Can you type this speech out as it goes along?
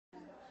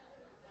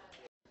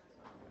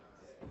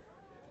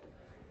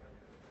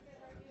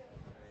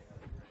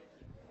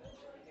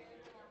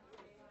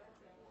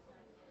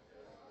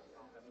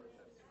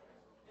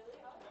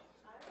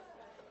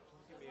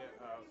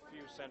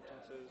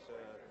sentences.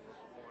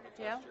 We want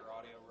to Yeah. test your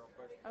audio real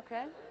quick.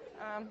 Okay.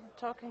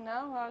 Talking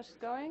now. How's it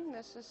going?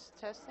 This is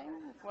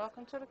testing.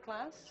 Welcome to the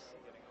class.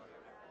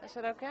 Is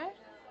it okay?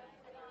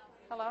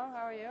 Hello.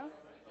 How are you?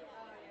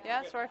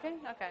 Yeah, it's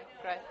working. Okay.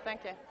 Great.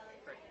 Thank you.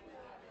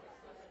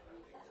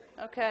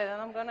 Okay. Then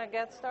I'm gonna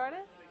get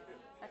started.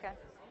 Okay.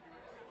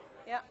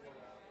 Yeah.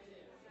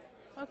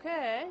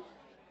 Okay.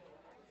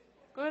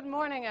 Good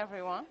morning,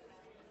 everyone.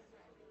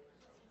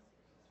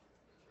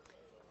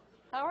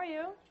 How are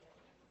you?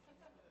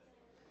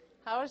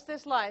 How is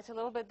this light? A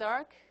little bit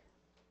dark?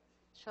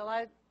 Shall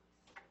I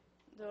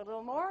do a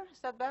little more? Is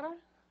that better?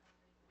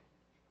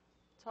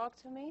 Talk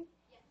to me?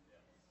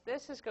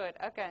 This is good.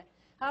 Okay.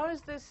 How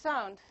is this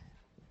sound?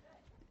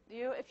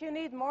 If you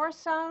need more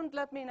sound,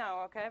 let me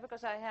know, okay?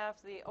 Because I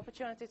have the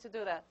opportunity to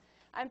do that.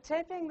 I'm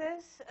taping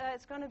this.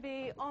 It's going to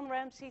be on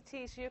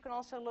RAM-CT, so you can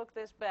also look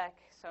this back.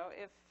 So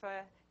if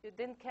you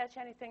didn't catch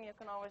anything, you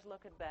can always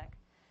look it back.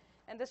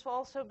 And this will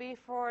also be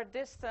for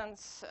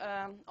distance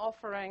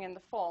offering in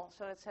the fall,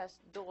 so it has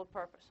dual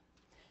purpose.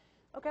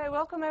 Okay,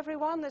 welcome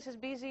everyone. This is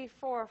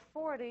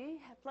BZ440,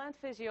 Plant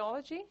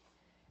Physiology.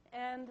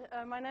 And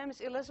my name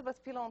is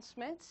Elizabeth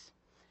Pilon-Smits.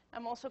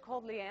 I'm also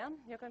called Leanne.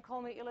 You can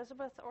call me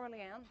Elizabeth or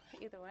Leanne,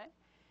 either way.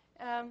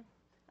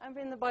 I'm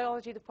in the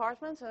biology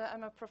department.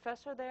 I'm a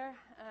professor there,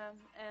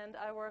 and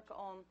I work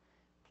on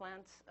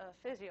plant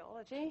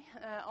physiology,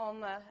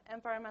 on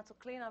environmental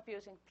cleanup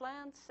using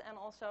plants, and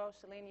also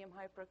selenium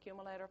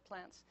hyperaccumulator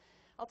plants.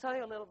 I'll tell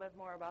you a little bit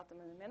more about them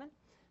in a minute.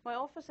 My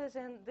office is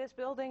in this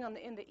building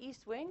in the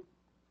east wing,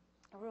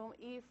 room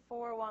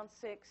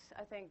E416,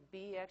 I think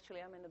B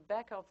actually. I'm in the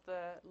back of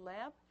the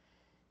lab.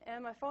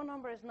 And my phone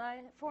number is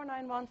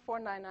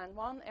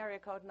 491-4991, area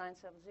code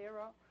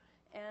 970.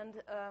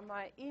 And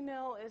my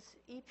email is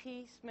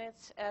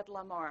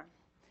epsmits@lamar.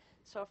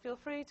 So feel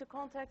free to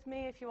contact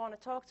me if you want to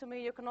talk to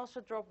me. You can also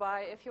drop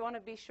by. If you want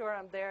to be sure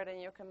I'm there, then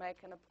you can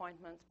make an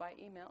appointment by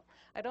email.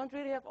 I don't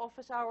really have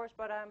office hours,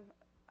 but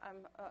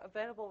I'm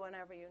available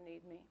whenever you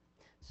need me.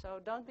 So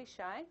don't be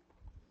shy.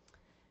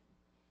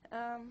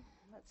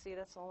 Let's see,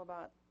 that's all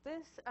about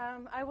this.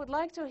 I would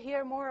like to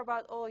hear more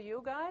about all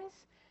you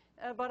guys.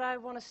 But I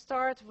want to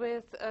start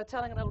with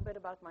telling a little bit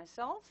about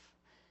myself.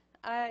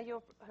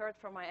 You've heard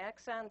from my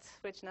accent,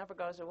 which never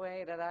goes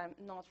away, that I'm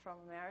not from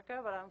America,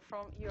 but I'm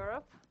from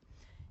Europe,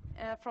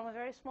 from a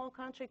very small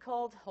country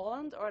called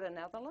Holland, or the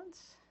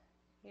Netherlands.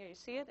 Here you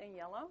see it in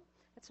yellow.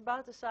 It's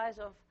about the size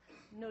of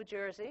New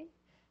Jersey,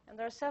 and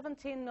there are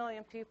 17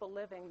 million people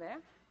living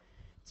there.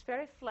 It's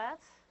very flat,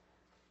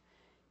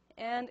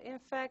 and in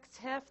fact,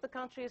 half the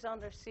country is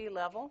under sea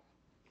level.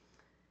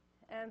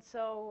 And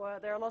so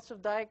there are lots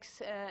of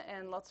dikes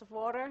and lots of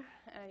water.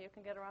 You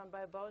can get around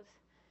by boat.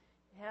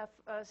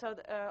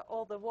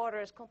 All the water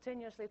is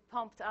continuously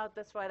pumped out.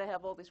 That's why they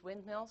have all these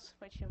windmills,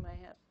 which you may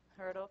have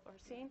heard of or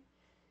seen.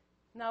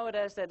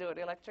 Nowadays they do it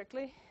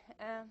electrically.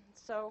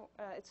 So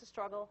it's a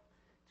struggle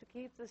to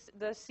keep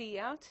the sea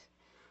out.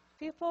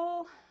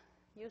 People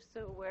used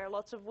to wear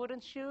lots of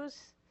wooden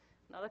shoes,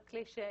 not a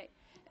cliche,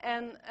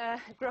 and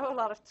grow a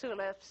lot of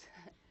tulips.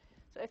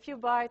 So if you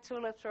buy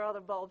tulips or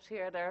other bulbs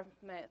here, they're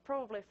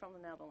probably from the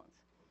Netherlands.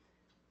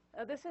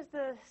 This is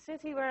the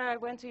city where I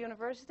went to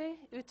university,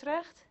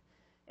 Utrecht.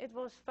 It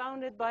was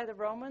founded by the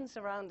Romans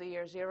around the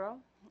year 0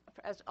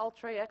 as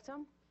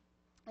Altraiectum.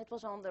 It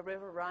was on the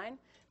river Rhine,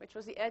 which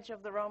was the edge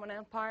of the Roman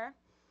Empire.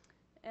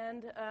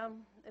 And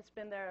it's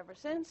been there ever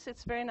since.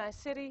 It's a very nice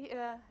city.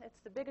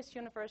 It's the biggest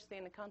university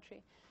in the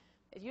country.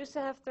 It used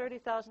to have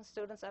 30,000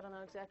 students. I don't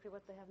know exactly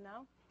what they have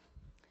now.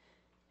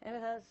 And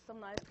it has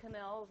some nice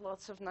canals,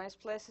 lots of nice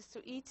places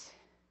to eat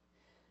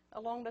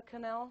along the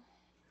canal.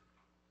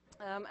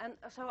 And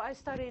so I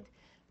studied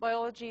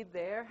biology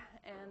there.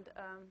 And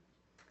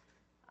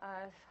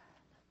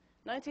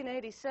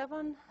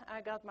 1987, I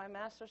got my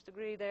master's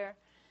degree there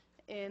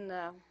in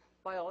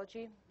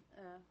biology.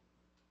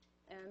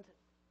 And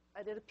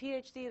I did a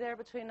PhD there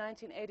between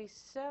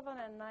 1987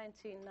 and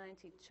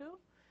 1992.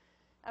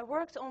 I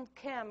worked on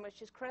CAM,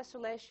 which is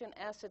cressolation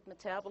acid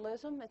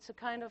metabolism. It's a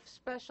kind of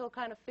special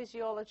kind of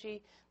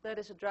physiology that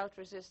is a drought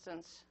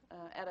resistance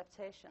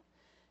adaptation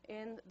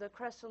in the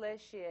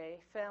Cressolatiae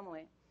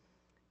family.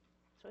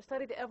 So I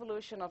studied the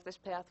evolution of this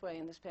pathway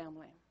in this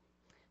family.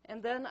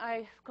 And then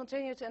I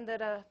continued and did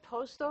a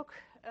postdoc,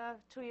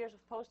 2 years of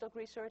postdoc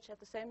research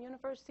at the same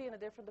university in a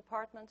different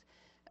department,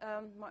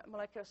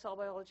 molecular cell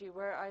biology,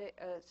 where I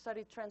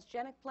studied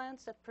transgenic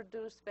plants that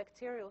produced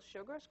bacterial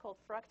sugars called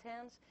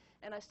fructans,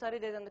 and I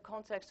studied it in the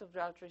context of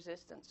drought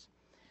resistance.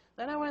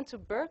 Then I went to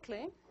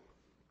Berkeley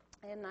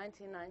in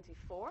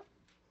 1994,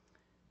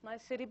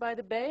 nice city by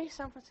the bay,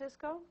 San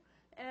Francisco,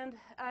 and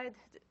I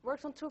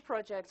worked on 2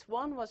 projects.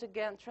 One was,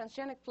 again,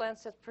 transgenic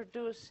plants that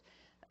produce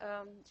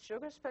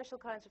sugars, special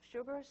kinds of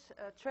sugars,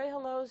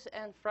 trehalose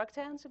and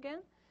fructans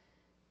again.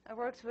 I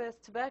worked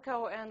with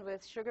tobacco and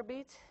with sugar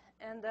beet.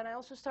 And then I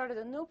also started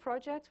a new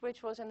project,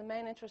 which was in the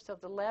main interest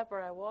of the lab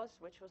where I was,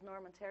 which was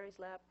Norman Terry's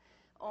lab,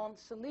 on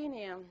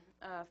selenium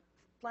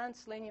plant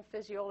selenium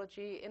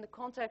physiology in the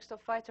context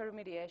of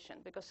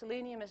phytoremediation, because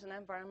selenium is an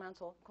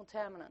environmental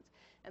contaminant,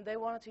 and they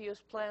wanted to use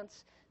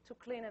plants to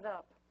clean it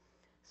up.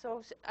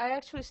 So I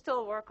actually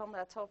still work on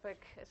that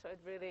topic, so it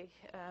really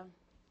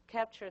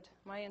captured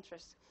my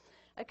interest.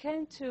 I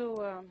came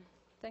to,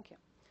 thank you.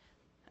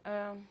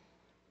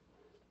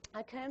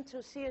 I came to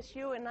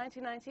CSU in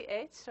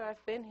 1998, so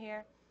I've been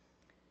here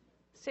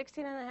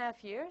 16 and a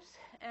half years,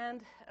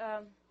 and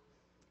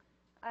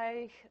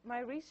my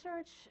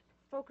research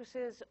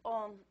focuses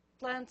on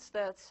plants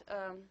that,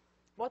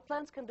 what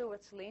plants can do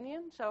with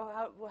selenium, so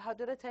how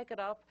do they take it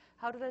up,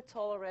 how do they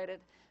tolerate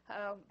it,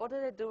 what do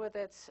they do with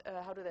it,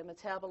 how do they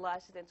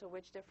metabolize it into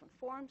which different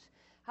forms,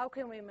 how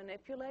can we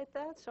manipulate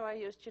that. So I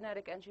used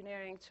genetic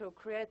engineering to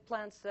create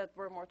plants that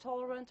were more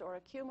tolerant or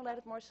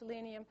accumulated more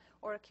selenium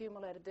or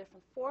accumulated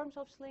different forms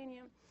of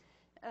selenium.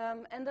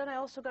 And then I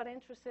also got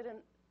interested in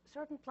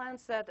certain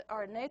plants that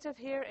are native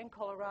here in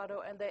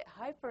Colorado, and they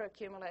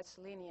hyperaccumulate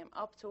selenium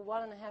up to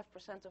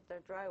 1.5% of their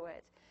dry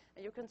weight.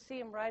 And you can see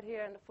them right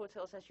here in the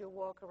foothills as you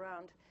walk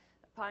around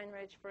Pine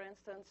Ridge, for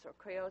instance, or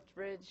Coyote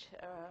Ridge,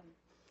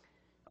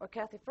 or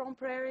Kathy From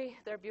Prairie.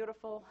 They're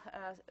beautiful.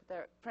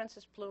 They're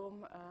Princess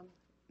Plume,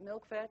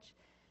 milk veg.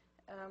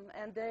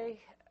 And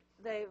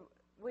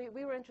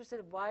we were interested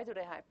in why do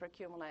they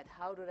hyperaccumulate,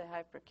 how do they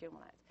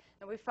hyperaccumulate.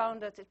 And we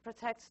found that it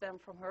protects them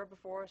from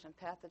herbivores and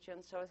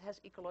pathogens, so it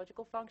has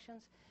ecological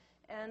functions.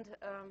 And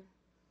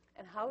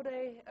how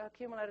they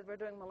accumulated, we're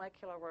doing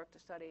molecular work to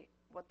study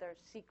what their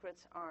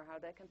secrets are, how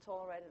they can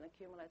tolerate and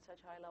accumulate such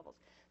high levels.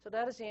 So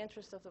that is the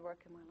interest of the work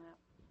in my lab.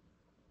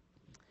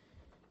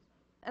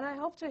 And I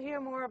hope to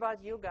hear more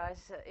about you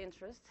guys'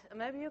 interest.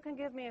 Maybe you can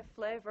give me a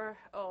flavor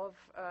of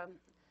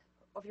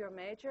your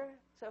major.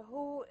 So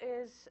who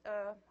is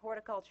a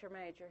horticulture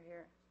major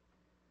here?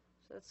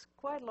 So it's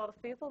quite a lot of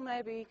people,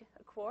 maybe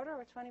a quarter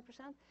or 20%.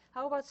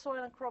 How about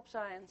soil and crop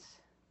science?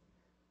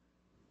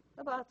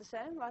 About the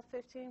same, about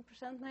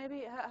 15%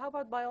 maybe. How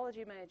about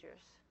biology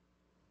majors?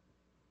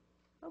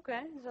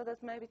 Okay, so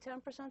that's maybe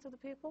 10% of the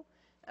people.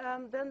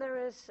 Then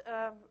there is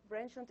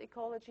rangeland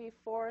ecology,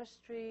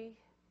 forestry.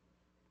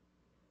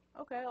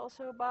 Okay,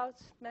 also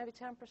about maybe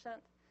 10%.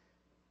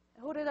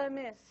 Who did I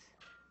miss?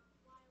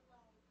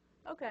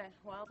 Wildlife. Okay,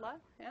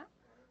 wildlife, yeah.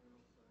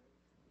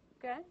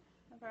 Okay,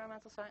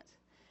 environmental science.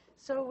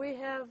 So we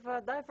have a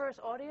diverse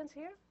audience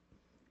here,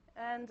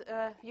 and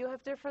you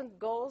have different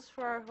goals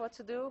for what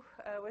to do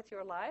with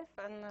your life,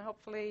 and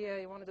hopefully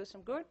you want to do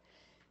some good.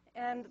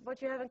 And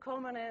what you have in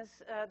common is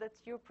that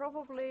you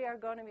probably are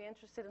going to be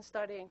interested in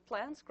studying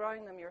plants,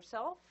 growing them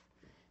yourself,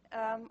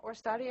 or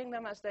studying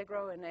them as they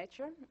grow in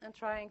nature, and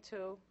trying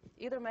to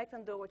either make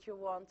them do what you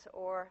want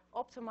or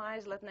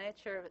optimize, let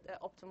nature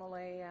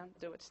optimally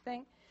do its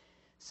thing.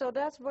 So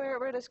that's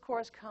where this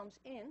course comes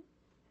in.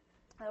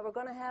 We're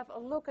going to have a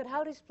look at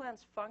how these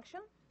plants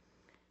function,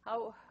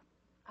 how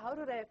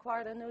do they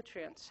acquire the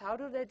nutrients, how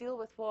do they deal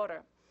with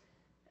water,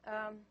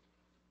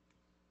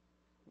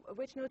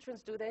 which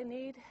nutrients do they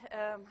need,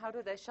 how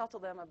do they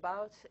shuttle them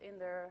about in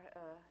their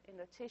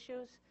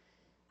tissues,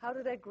 how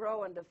do they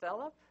grow and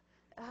develop,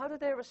 how do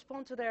they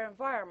respond to their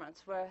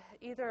environments, where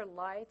either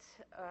light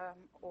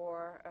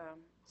or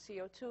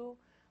CO2,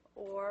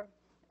 or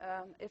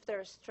if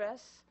there's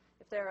stress,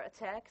 if they're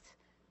attacked,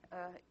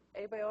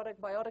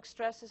 biotic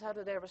stresses, how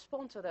do they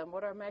respond to them?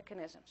 What are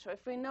mechanisms? So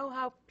if we know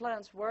how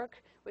plants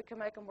work, we can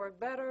make them work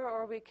better,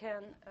 or we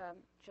can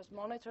just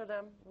monitor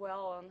them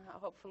well and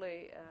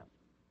hopefully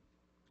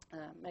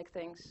make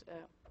things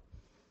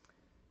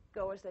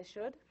go as they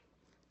should.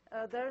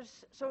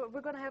 So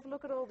we're going to have a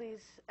look at all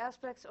these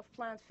aspects of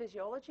plant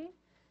physiology.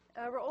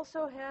 We'll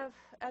also have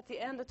at the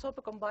end a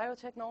topic on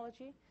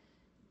biotechnology,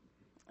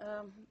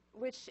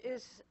 which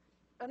is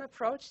an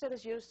approach that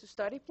is used to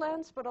study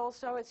plants, but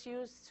also it's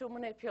used to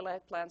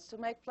manipulate plants, to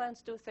make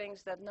plants do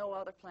things that no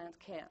other plant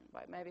can,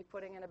 by maybe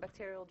putting in a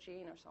bacterial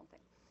gene or something.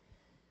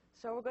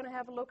 So we're going to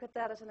have a look at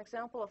that as an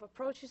example of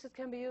approaches that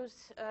can be used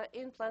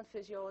in plant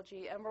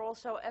physiology, and we're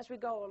also, as we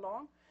go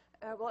along,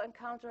 we'll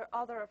encounter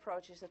other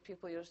approaches that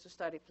people use to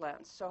study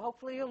plants. So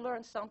hopefully you'll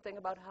learn something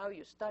about how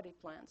you study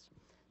plants.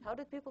 How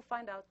did people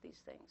find out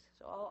these things?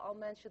 So I'll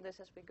mention this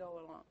as we go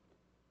along.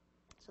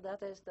 So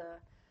that is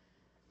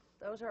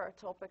those are our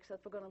topics that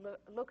we're going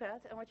to look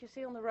at. And what you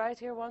see on the right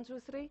here, 1,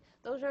 2, 3,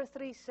 those are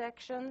 3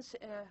 sections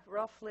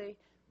roughly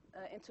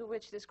into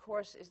which this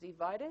course is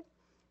divided.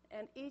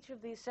 And each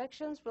of these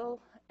sections will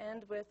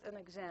end with an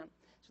exam.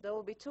 So there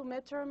will be 2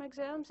 midterm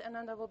exams, and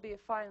then there will be a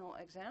final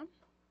exam.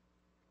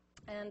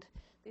 And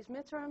these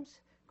midterms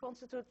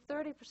constitute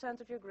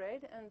 30% of your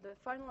grade, and the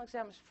final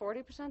exam is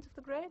 40% of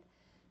the grade.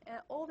 And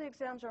all the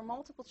exams are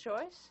multiple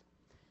choice.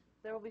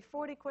 There will be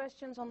 40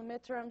 questions on the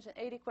midterms and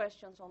 80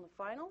 questions on the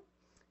final.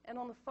 And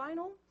on the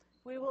final,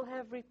 we will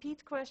have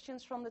repeat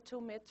questions from the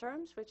 2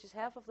 midterms, which is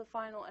half of the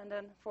final, and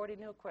then 40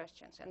 new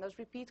questions. And those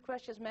repeat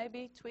questions may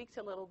be tweaked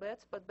a little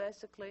bit, but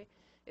basically,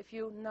 if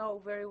you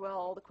know very well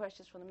all the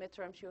questions from the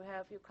midterms you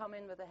come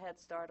in with a head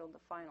start on the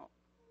final.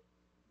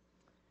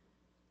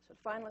 So the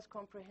final is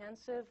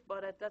comprehensive,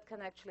 but that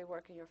can actually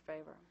work in your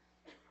favor.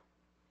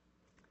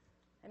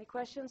 Any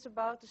questions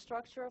about the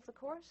structure of the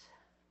course?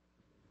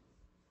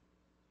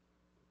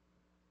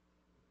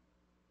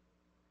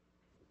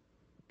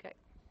 Okay.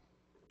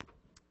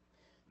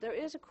 There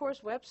is a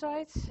course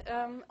website.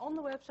 On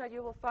the website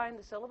you will find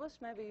the syllabus.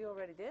 Maybe you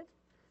already did.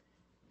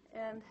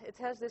 And it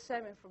has the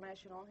same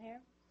information on here.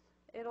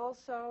 It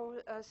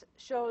also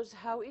shows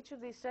how each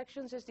of these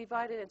sections is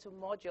divided into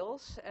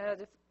modules.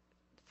 The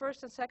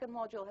first and second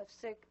module have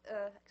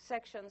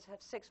sections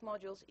have 6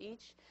 modules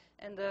each,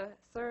 and the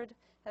third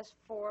has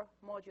 4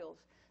 modules.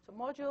 So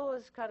module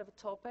is kind of a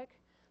topic.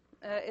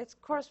 It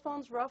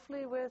corresponds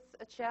roughly with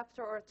a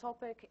chapter or a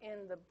topic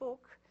in the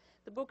book.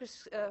 The book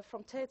is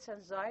from Tates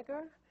and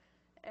Zeiger,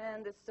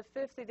 and it's the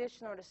 5th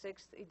edition or the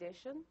 6th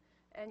edition.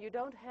 And you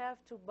don't have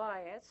to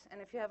buy it.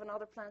 And if you have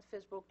another plant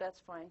phys book, that's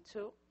fine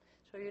too.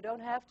 So you don't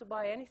have to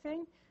buy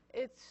anything.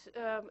 It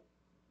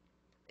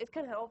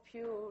can help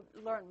you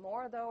learn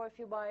more, though, if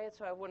you buy it.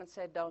 So I wouldn't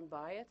say don't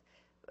buy it.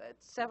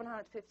 It's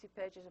 750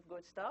 pages of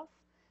good stuff.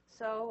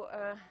 So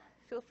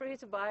feel free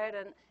to buy it.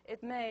 And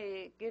it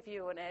may give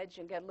you an edge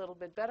and get a little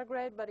bit better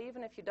grade. But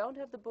even if you don't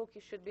have the book,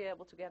 you should be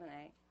able to get an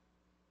A.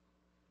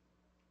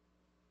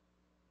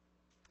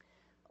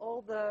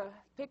 All the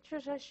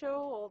pictures I show,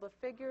 all the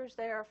figures,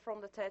 they are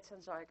from the Tates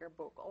and Zeiger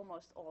book,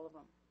 almost all of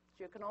them.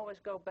 So you can always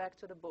go back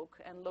to the book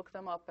and look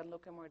them up and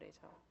look in more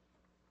detail.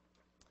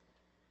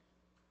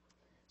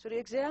 So the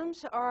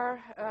exams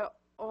are,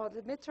 or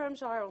the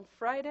midterms are on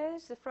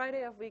Fridays, the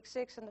Friday of week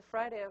 6 and the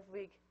Friday of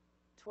week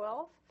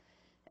 12.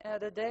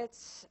 The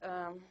dates,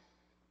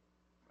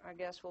 I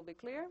guess, will be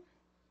clear.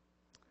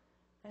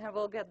 And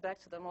we'll get back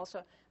to them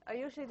also. I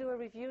usually do a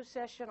review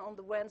session on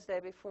the Wednesday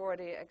before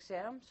the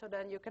exam, so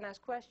then you can ask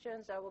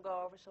questions. I will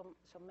go over some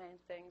main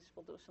things.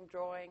 We'll do some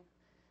drawing.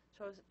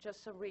 So it's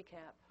just some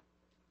recap.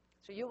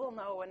 So you will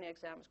know when the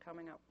exam is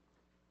coming up.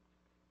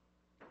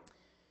 I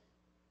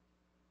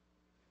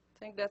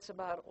think that's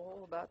about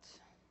all about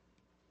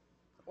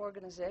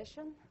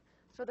organization.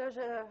 So there's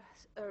a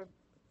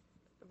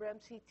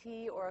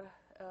RAMCT, or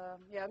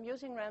I'm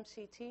using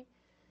RAMCT.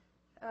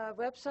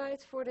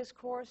 Website for this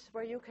course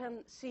where you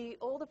can see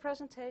all the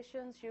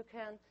presentations, you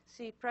can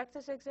see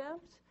practice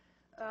exams.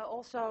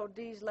 Also,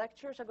 these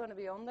lectures are going to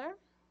be on there,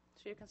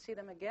 so you can see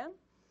them again.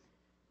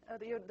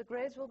 The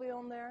grades will be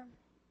on there.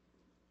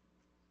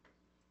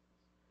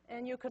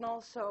 And you can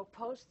also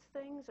post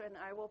things, and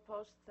I will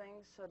post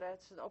things, so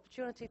that's an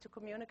opportunity to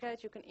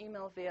communicate. You can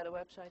email via the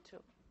website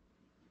too.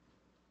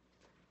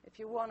 If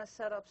you want to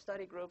set up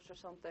study groups or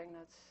something,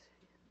 that's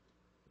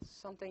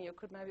something you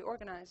could maybe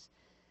organize.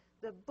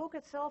 The book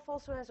itself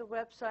also has a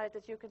website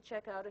that you can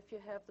check out. If you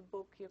have the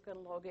book, you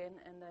can log in,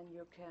 and then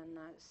you can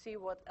see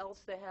what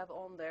else they have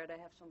on there. They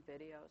have some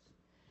videos,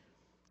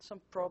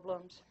 some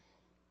problems.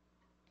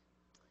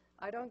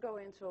 I don't go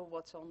into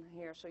what's on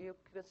here, so you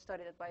could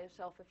study it by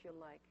yourself if you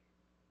like.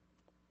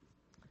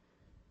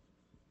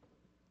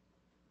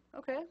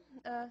 Okay,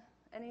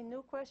 any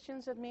new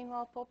questions that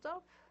meanwhile popped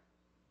up?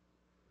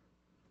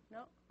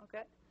 No?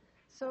 Okay.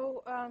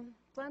 So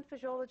plant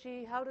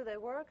physiology, how do they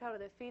work? How do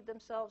they feed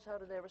themselves? How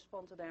do they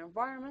respond to their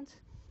environment?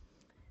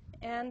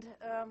 And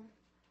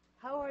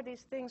how are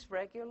these things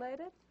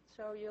regulated?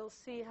 So you'll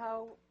see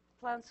how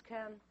plants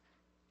can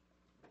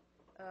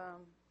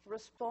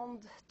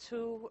respond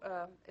to,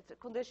 if the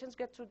conditions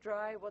get too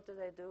dry, what do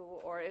they do?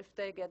 Or if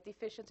they get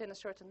deficient in a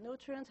certain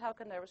nutrient, how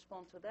can they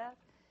respond to that?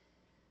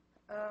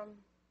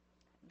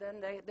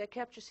 Then they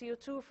capture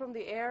CO2 from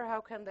the air.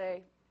 How can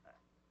they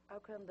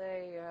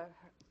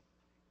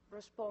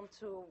respond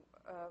to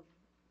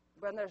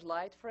when there's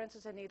light, for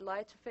instance, they need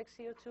light to fix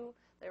CO2,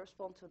 they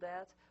respond to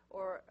that.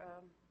 Or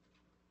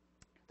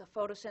the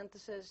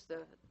photosynthesis,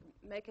 the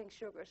making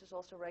sugars is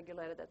also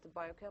regulated at the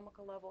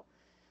biochemical level.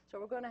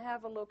 So we're going to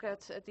have a look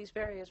at these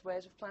various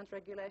ways of plant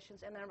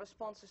regulations and then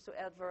responses to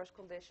adverse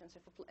conditions.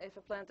 If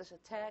a plant is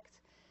attacked,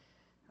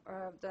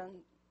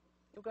 then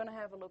we're going to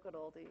have a look at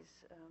all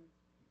these.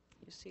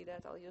 You see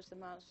that, I'll use the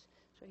mouse.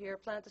 So here a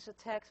plant is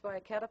attacked by a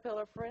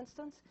caterpillar, for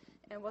instance,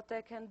 and what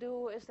they can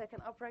do is they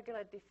can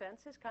upregulate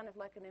defenses, kind of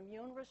like an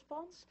immune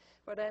response,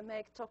 where they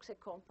make toxic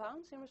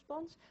compounds in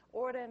response,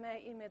 or they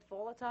may emit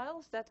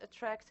volatiles that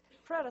attract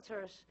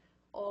predators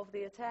of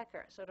the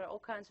attacker. So there are all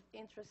kinds of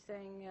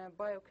interesting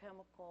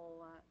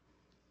biochemical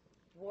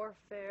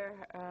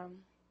warfare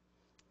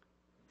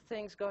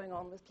things going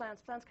on with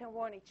plants. Plants can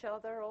warn each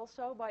other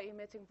also by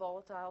emitting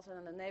volatiles, and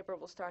then the neighbor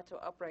will start to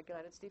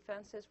upregulate its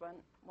defenses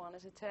when one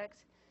is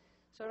attacked.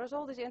 So there's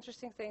all these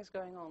interesting things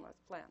going on with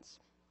plants.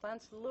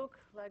 Plants look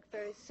like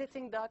very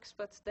sitting ducks,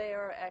 but they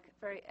are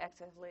very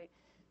actively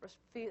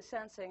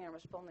sensing and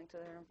responding to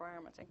their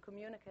environment and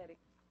communicating.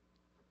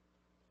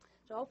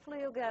 So hopefully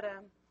you'll get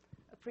an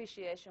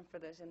appreciation for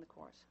this in the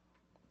course.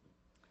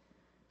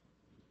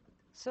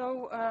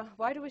 So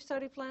why do we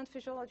study plant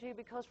physiology?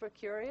 Because we're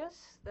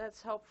curious.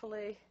 That's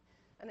hopefully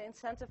an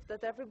incentive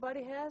that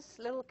everybody has.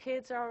 Little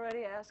kids are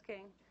already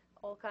asking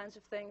all kinds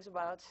of things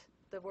about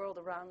the world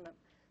around them.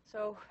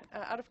 So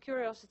out of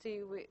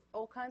curiosity,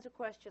 all kinds of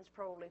questions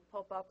probably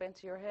pop up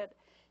into your head.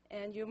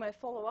 And you may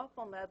follow up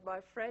on that by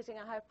phrasing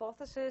a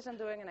hypothesis and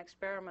doing an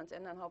experiment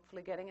and then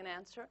hopefully getting an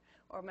answer,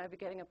 or maybe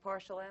getting a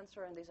partial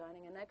answer and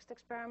designing a next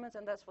experiment.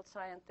 And that's what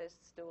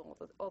scientists do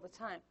all the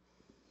time.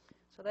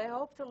 So they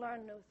hope to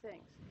learn new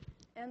things.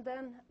 And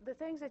then the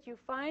things that you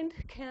find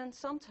can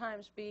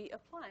sometimes be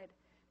applied.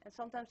 And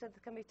sometimes it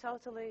can be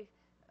totally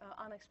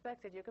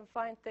unexpected. You can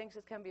find things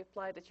that can be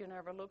applied that you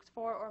never looked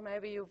for, or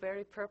maybe you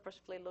very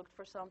purposefully looked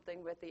for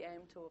something with the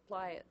aim to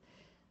apply it.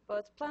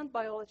 But plant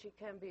biology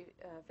can be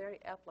very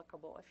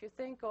applicable. If you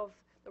think of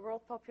the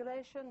world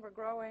population, we're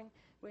growing,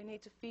 we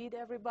need to feed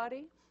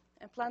everybody,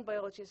 and plant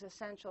biology is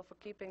essential for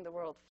keeping the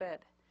world fed.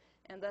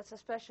 And that's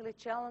especially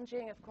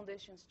challenging if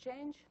conditions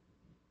change,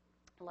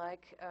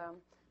 like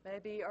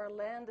maybe our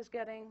land is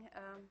getting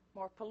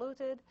more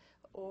polluted,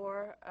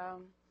 or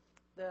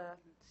the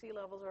sea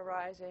levels are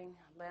rising,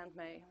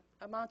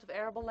 amount of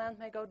arable land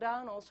may go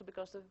down, also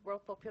because the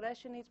world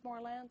population needs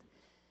more land.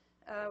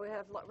 We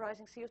have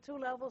rising CO2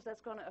 levels.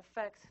 That's going to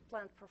affect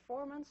plant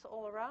performance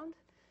all around.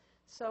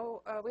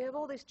 So we have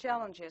all these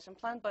challenges, and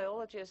plant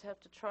biologists have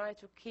to try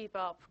to keep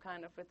up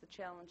kind of with the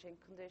changing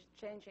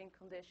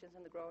conditions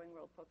in the growing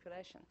world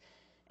population.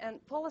 And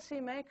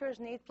policymakers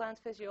need plant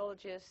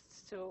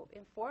physiologists to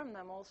inform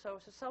them also,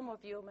 so some of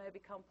you may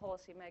become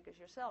policymakers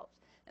yourselves.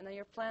 And then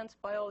your plant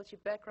biology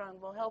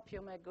background will help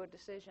you make good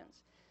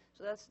decisions.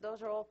 So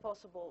those are all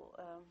possible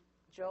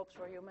jobs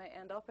where you may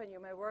end up in. You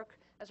may work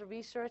as a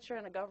researcher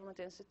in a government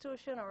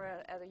institution or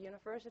at a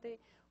university,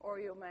 or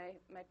you may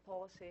make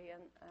policy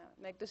and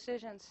make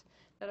decisions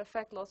that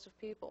affect lots of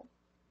people.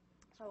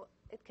 So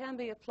it can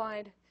be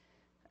applied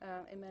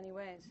in many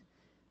ways.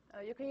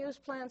 You can use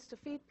plants to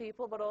feed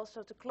people, but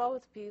also to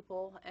clothe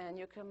people, and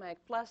you can make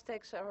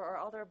plastics or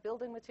other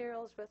building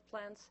materials with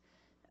plants,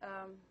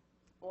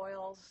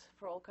 oils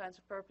for all kinds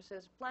of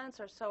purposes. Plants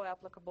are so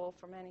applicable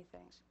for many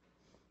things.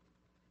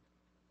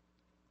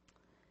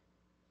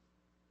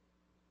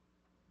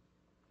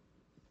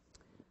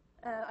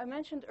 I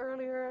mentioned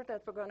earlier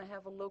that we're going to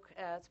have a look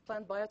at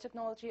plant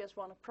biotechnology as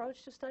one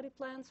approach to study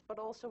plants, but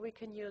also we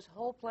can use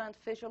whole plant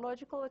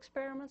physiological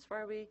experiments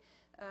where we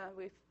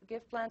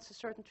give plants a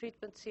certain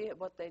treatment, see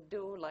what they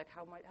do, like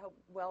how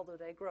well do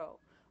they grow,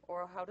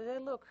 or how do they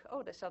look?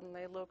 Oh, they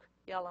suddenly look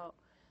yellow,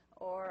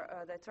 or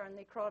they turn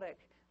necrotic,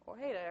 or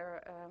hey,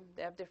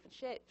 they have different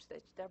shapes,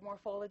 their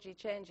morphology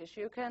changes.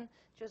 You can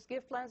just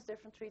give plants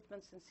different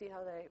treatments and see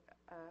how they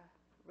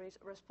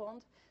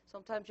respond.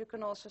 Sometimes you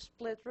can also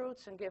split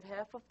roots and give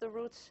half of the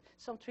roots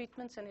some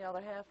treatments and the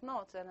other half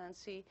not, and then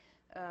see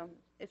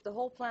if the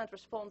whole plant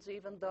responds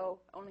even though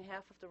only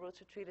half of the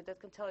roots are treated. That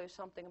can tell you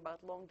something about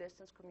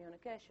long-distance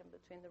communication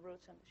between the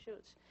roots and the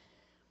shoots.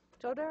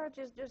 So there are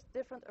just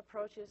different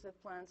approaches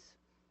that plants,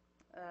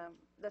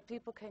 that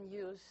people can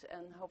use,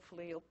 and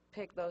hopefully you'll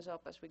pick those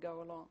up as we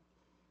go along.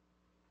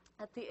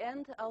 At the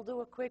end, I'll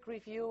do a quick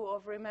review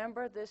of,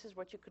 remember, this is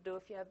what you could do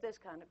if you have this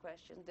kind of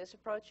question. This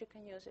approach you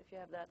can use if you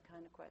have that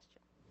kind of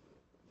question.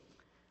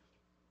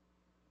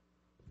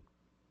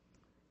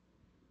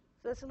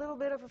 So that's a little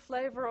bit of a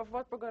flavor of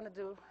what we're going to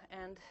do.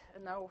 And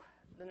now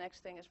the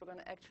next thing is we're going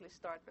to actually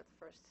start with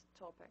the first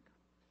topic.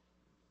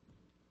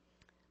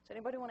 Does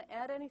anybody want to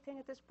add anything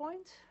at this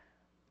point?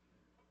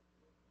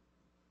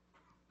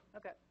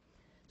 Okay.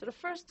 So the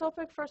first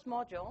topic, first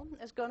module,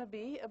 is going to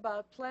be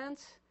about plant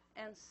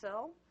and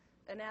cell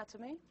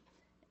anatomy.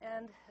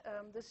 And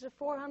this is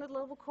a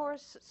 400-level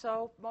course,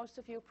 so most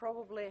of you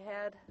probably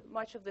had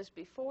much of this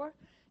before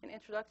in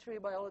introductory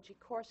biology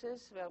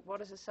courses.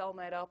 What is a cell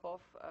made up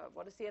of?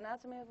 What is the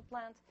anatomy of a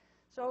plant?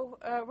 So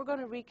we're going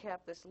to recap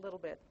this a little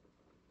bit.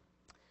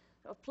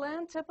 A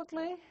plant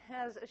typically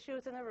has a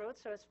shoot and a root,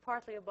 so it's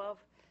partly above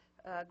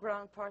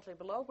ground, partly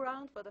below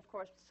ground, but of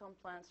course some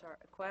plants are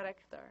aquatic,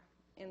 they're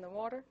in the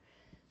water.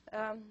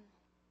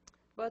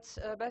 But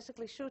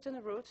basically shoot and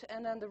a root,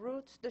 and then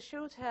the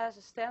shoot has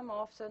a stem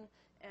often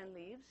and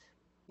leaves,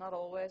 not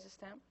always a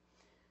stem.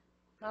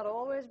 Not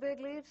always big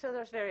leaves, so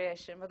there's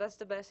variation, but that's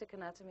the basic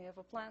anatomy of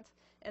a plant.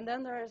 And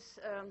then there's,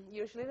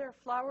 usually there are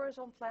flowers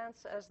on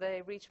plants as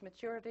they reach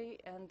maturity,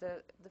 and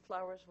the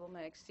flowers will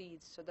make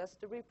seeds. So that's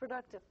the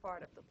reproductive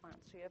part of the plant.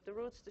 So you have the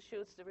roots, the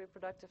shoots, the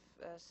reproductive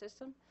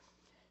system.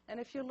 And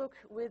if you look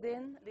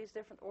within these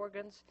different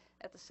organs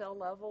at the cell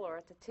level or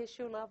at the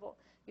tissue level,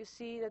 you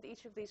see that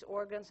each of these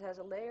organs has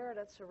a layer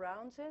that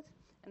surrounds it,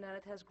 and then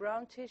it has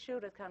ground tissue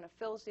that kind of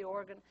fills the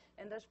organ,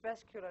 and there's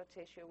vascular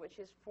tissue, which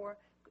is for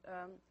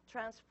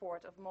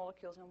transport of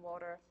molecules in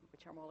water,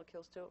 which are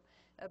molecules too,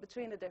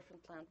 between the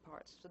different plant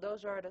parts. So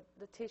those are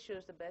the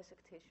tissues, the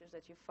basic tissues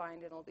that you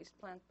find in all these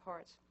plant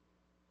parts.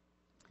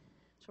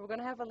 So we're going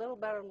to have a little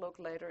better look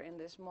later in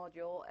this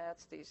module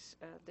at these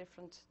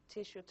different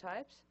tissue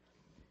types.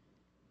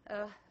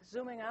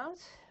 Zooming out,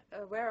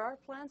 where are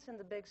plants in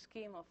the big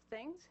scheme of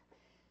things?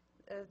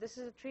 This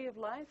is a tree of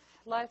life.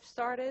 Life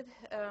started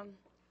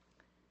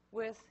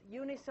with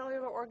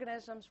unicellular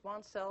organisms,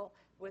 one cell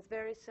with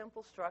very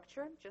simple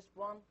structure, just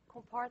one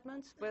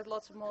compartment with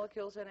lots of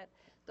molecules in it.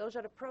 Those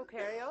are the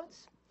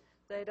prokaryotes.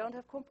 They don't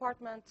have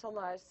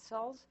compartmentalized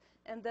cells.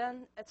 And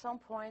then at some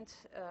point,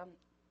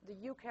 the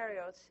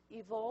eukaryotes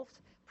evolved,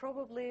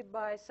 probably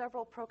by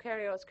several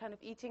prokaryotes kind of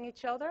eating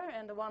each other,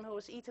 and the one who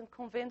was eaten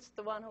convinced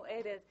the one who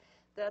ate it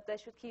that they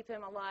should keep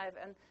him alive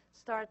and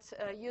start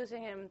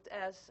using him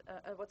as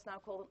what's now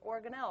called an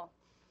organelle.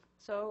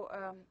 So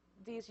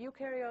these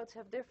eukaryotes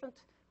have different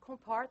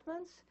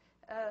compartments,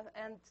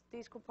 and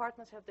these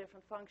compartments have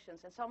different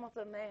functions, and some of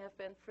them may have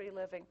been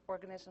free-living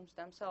organisms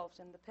themselves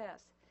in the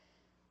past.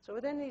 So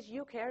within these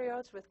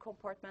eukaryotes with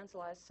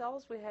compartmentalized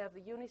cells, we have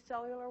the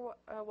unicellular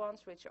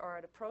ones, which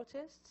are the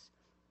protists,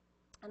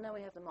 and then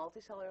we have the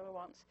multicellular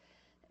ones.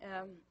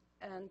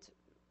 And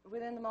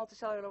within the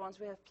multicellular ones,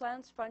 we have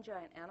plants, fungi,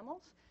 and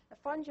animals. And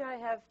fungi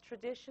have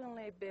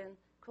traditionally been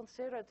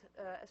considered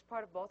as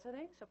part of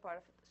botany, so part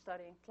of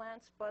studying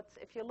plants. But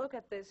if you look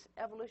at this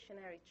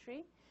evolutionary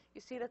tree,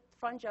 you see that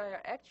fungi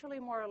are actually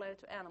more related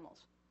to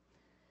animals.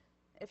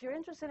 If you're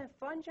interested in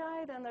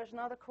fungi, then there's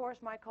another course,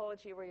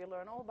 mycology, where you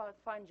learn all about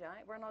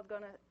fungi. We're not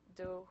going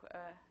to do,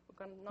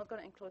 not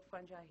going to include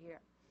fungi here.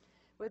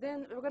 We're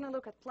going to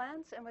look at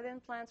plants, and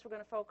within plants, we're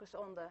going to focus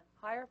on the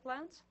higher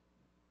plants.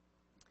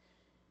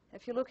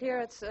 If you look here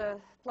at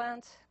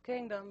plant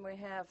kingdom, we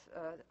have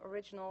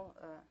original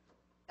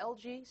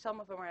algae. Some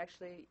of them are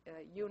actually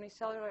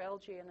unicellular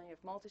algae, and then you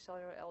have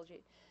multicellular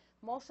algae.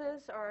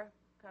 Mosses are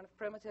kind of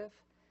primitive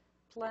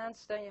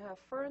plants. Then you have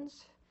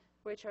ferns,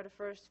 which are the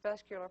first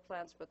vascular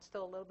plants, but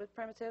still a little bit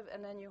primitive.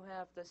 And then you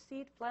have the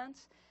seed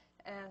plants,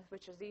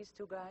 which is these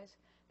two guys.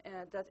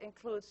 That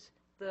includes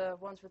the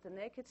ones with the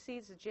naked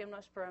seeds, the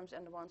gymnosperms,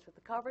 and the ones with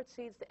the covered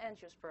seeds, the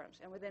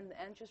angiosperms. And within the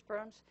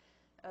angiosperms,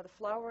 the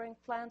flowering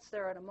plants,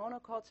 there are the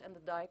monocots and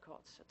the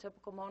dicots. A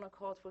typical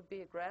monocot would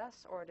be a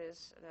grass, or it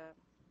is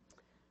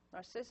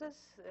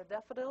narcissus, a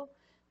daffodil.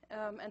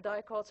 And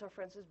dicots are,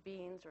 for instance,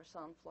 beans or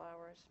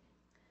sunflowers.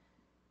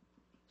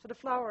 So the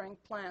flowering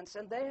plants,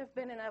 and they have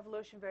been in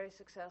evolution very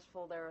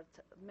successful. There are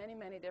many,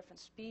 many different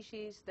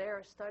species. They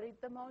are studied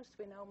the most.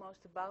 We know most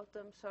about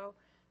them. So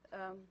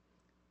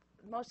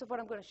most of what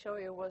I'm going to show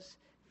you was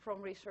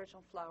from research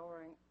on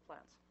flowering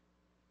plants.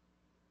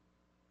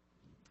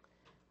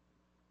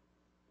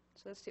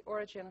 So that's the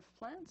origin of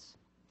plants.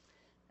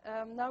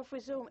 Now if we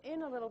zoom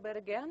in a little bit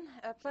again,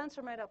 plants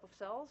are made up of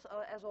cells,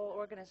 as all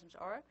organisms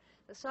are.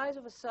 The size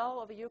of a cell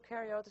of a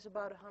eukaryote is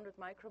about 100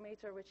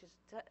 micrometer, which is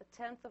a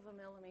tenth of a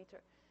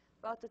millimeter.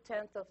 About the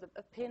tenth of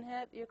a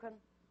pinhead. You can,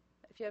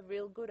 if you have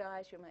real good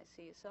eyes, you might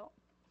see a cell.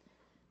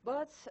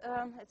 But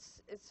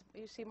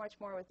you see much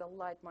more with the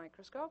light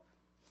microscope.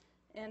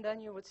 And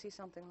then you would see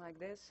something like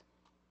this,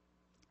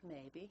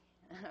 maybe.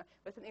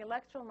 With an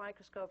electron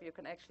microscope, you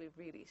can actually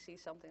really see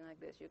something like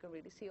this. You can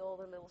really see all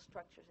the little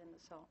structures in the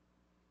cell.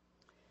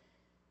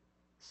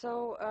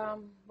 So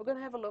we're going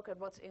to have a look at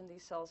what's in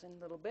these cells in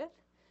a little bit.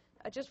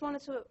 I just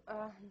wanted to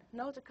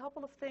note a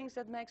couple of things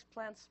that makes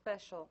plants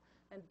special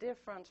and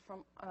different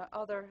from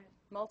other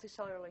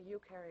multicellular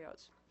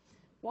eukaryotes.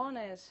 One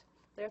is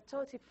they're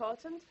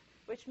totipotent,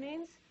 which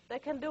means they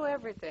can do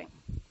everything.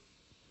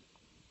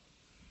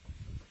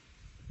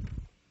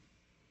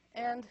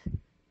 And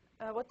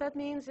what that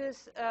means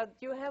is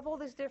you have all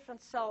these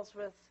different cells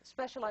with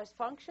specialized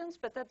functions,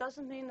 but that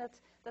doesn't mean that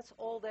that's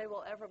all they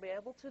will ever be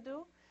able to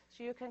do.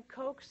 So you can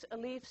coax a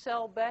leaf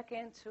cell back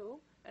into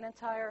an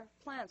entire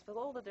plant with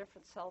all the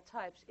different cell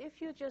types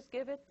if you just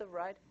give it the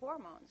right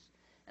hormones.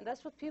 And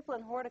that's what people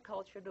in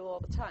horticulture do all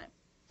the time.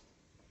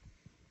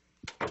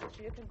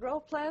 So you can grow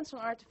plants on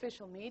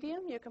artificial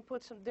medium. You can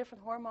put some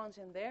different hormones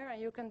in there,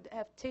 and you can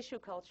have tissue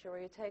culture where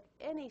you take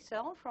any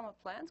cell from a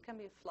plant, can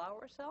be a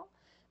flower cell,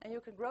 and you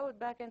can grow it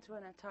back into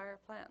an entire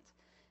plant.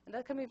 And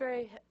that can be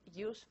very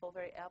useful,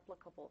 very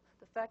applicable.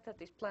 The fact that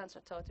these plants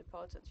are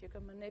totipotent, you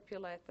can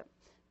manipulate them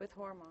with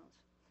hormones.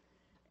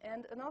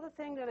 And another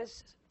thing that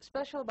is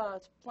special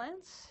about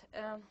plants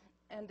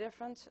and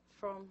different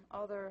from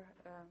other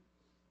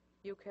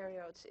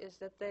eukaryotes is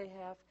that they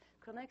have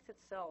connected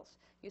cells.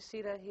 You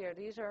see that here.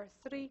 These are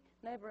 3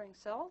 neighboring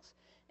cells,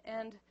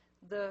 and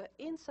the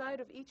inside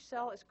of each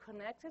cell is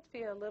connected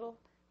via little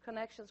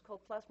connections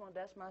called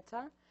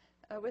plasmodesmata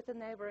with the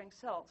neighboring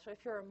cell. So if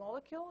you're a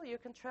molecule, you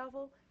can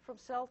travel from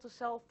cell to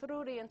cell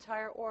through the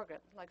entire organ,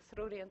 like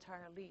through the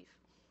entire leaf.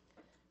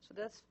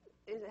 So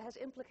it has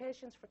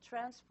implications for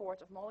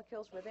transport of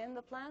molecules within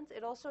the plant.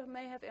 It also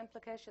may have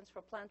implications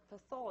for plant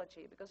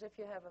pathology, because if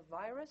you have a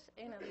virus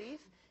in a leaf,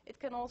 it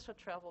can also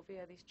travel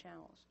via these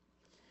channels.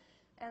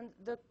 And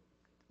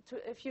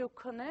if you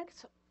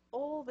connect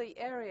all the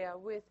area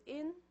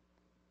within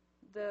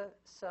the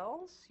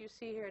cells, you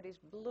see here these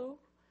blue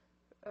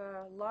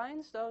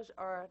lines, those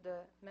are the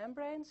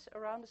membranes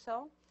around the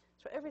cell.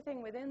 So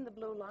everything within the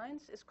blue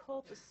lines is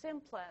called the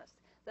symplast.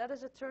 That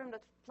is a term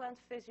that plant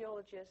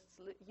physiologists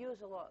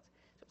use a lot.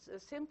 So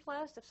it's a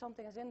symplast, if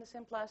something is in the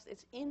symplast,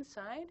 it's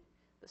inside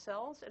the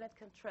cells and it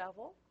can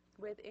travel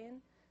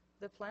within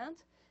the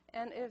plant.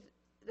 And if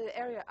the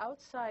area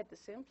outside the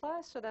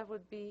symplast, so that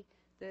would be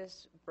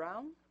this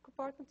brown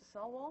compartment, the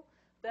cell wall,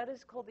 that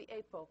is called the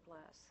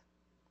apoplast.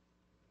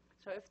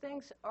 So if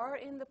things are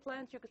in the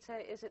plant, you could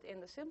say, is it in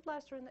the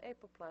symplast or in the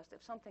apoplast?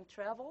 If something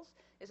travels,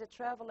 is it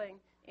traveling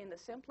in the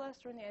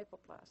symplast or in the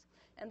apoplast?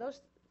 And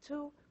those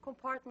two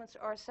compartments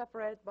are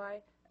separated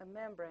by a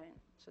membrane.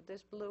 So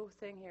this blue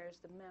thing here is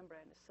the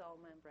membrane, the cell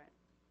membrane.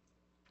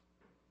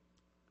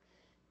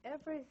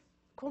 Every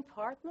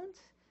compartment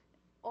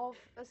of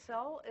a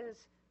cell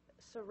is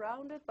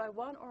surrounded by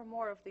one or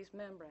more of these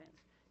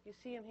membranes. You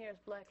see them here as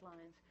black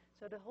lines.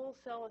 So the whole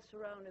cell is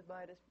surrounded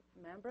by this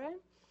membrane.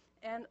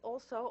 And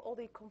also all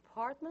the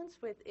compartments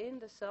within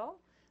the cell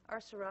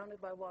are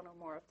surrounded by one or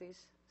more of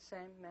these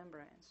same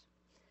membranes.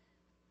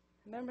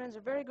 Membranes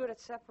are very good at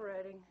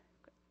separating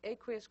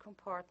aqueous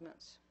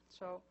compartments,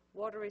 so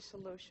watery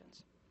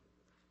solutions.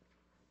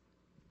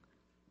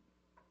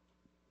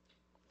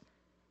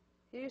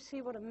 Here you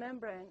see what a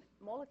membrane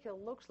molecule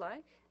looks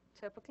like,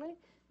 typically.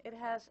 It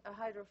has a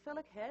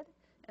hydrophilic head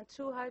and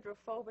two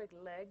hydrophobic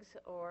legs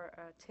or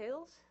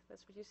tails.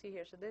 That's what you see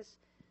here. So this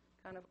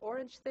kind of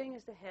orange thing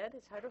is the head.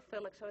 It's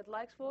hydrophilic, so it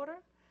likes water.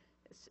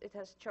 It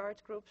has charge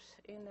groups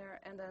in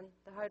there, and then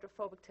the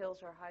hydrophobic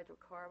tails are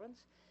hydrocarbons.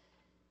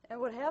 And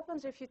what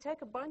happens if you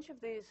take a bunch of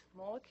these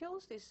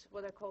molecules, these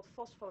what are called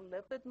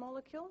phospholipid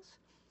molecules,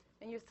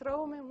 and you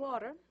throw them in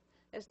water,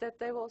 is that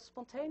they will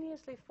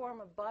spontaneously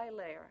form a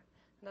bilayer.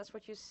 And that's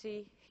what you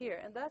see here.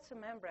 And that's a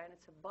membrane.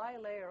 It's a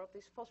bilayer of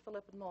these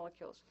phospholipid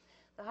molecules.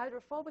 The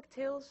hydrophobic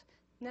tails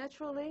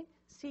naturally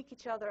seek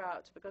each other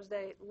out because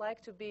they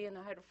like to be in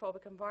a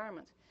hydrophobic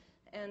environment.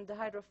 And the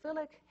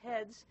hydrophilic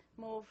heads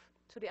move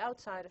to the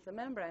outside of the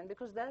membrane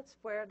because that's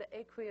where the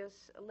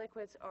aqueous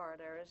liquids are.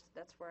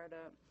 That's where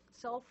the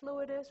cell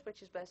fluid is,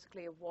 which is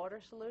basically a water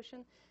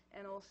solution,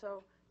 and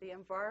also the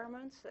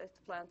environment, if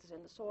the plant is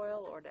in the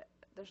soil or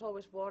there's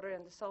always water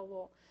in the cell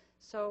wall.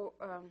 So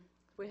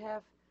we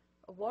have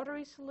a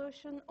watery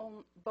solution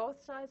on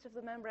both sides of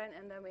the membrane,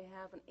 and then we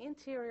have an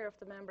interior of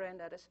the membrane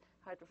that is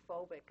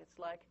hydrophobic. It's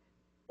like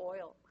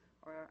oil,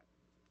 or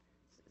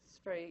it's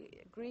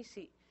very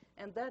greasy.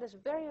 And that is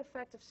very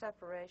effective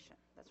separation.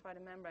 That's why the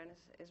membrane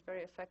is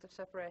very effective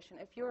separation.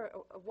 If you're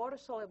a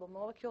water-soluble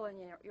molecule and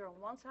you're on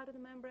one side of the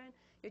membrane,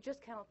 you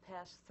just cannot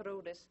pass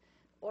through this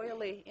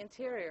oily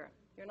interior.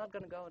 You're not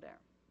going to go there.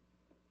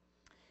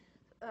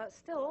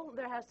 Still,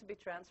 there has to be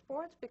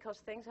transport because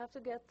things have to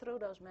get through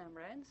those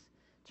membranes,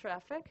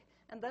 traffic,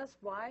 and that's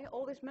why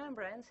all these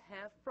membranes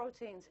have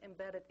proteins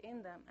embedded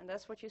in them, and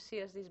that's what you see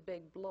as these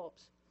big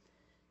blobs.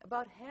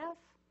 About half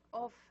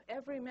of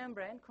every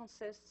membrane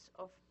consists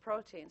of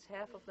proteins.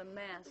 Half of the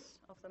mass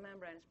of the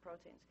membrane is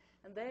proteins,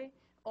 and they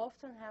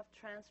often have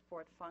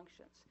transport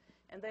functions,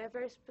 and they have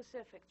very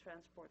specific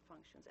transport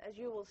functions, as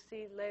you will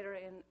see later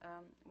in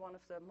one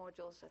of the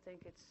modules. I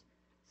think it's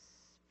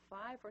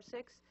 5 or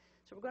 6.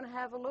 So we're going to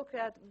have a look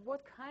at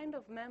what kind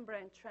of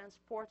membrane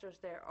transporters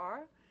there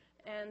are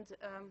and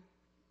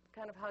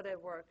kind of how they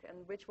work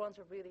and which ones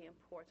are really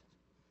important.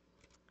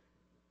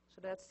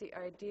 So that's the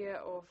idea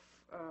of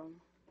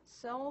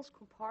cells,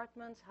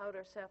 compartments, how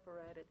they're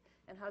separated,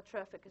 and how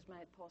traffic is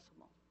made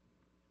possible.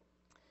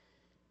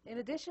 In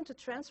addition to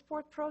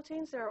transport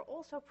proteins, there are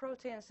also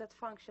proteins that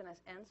function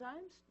as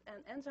enzymes, and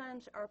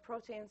enzymes are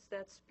proteins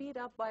that speed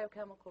up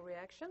biochemical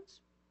reactions.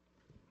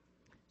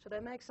 So they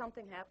make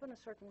something happen, a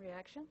certain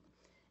reaction.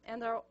 And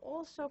there are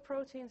also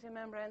proteins in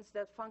membranes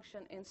that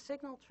function in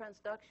signal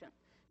transduction.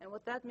 And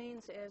what that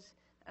means is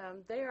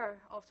they are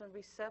often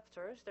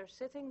receptors. They're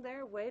sitting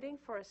there waiting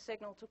for a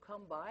signal to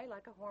come by,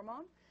 like a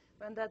hormone.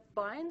 When that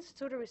binds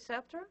to the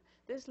receptor,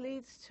 this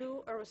leads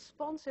to a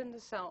response in the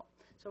cell.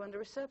 So when the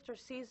receptor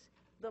sees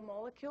the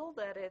molecule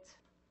that it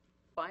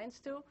binds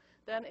to,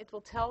 then it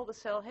will tell the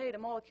cell, hey, the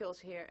molecule's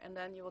here, and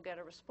then you will get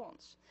a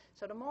response.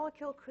 So the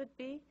molecule could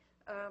be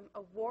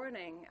a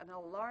warning, an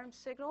alarm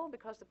signal,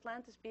 because the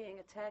plant is being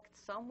attacked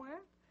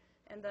somewhere,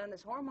 and then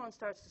this hormone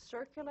starts to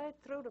circulate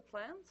through the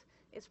plant.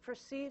 It's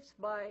perceived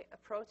by a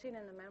protein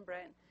in the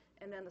membrane,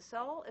 and then the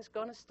cell is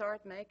going to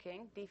start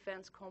making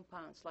defense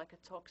compounds, like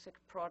a toxic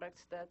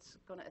product that's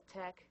going to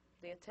attack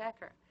the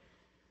attacker.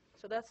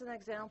 So that's an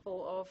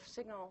example of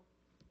signal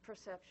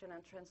perception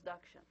and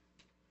transduction.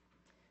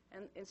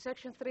 And in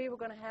section 3, we're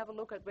going to have a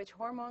look at which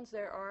hormones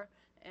there are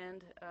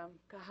and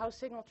how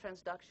signal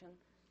transduction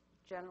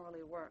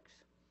generally works.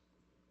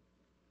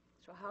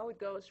 So how it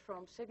goes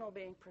from signal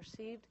being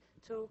perceived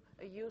to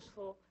a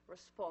useful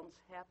response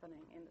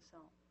happening in the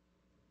cell.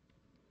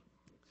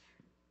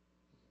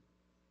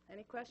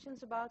 Any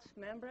questions about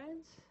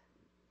membranes?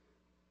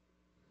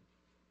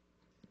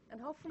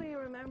 And hopefully you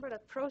remember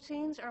that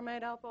proteins are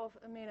made up of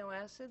amino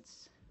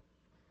acids.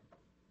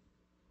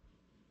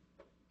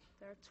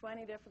 There are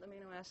 20 different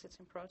amino acids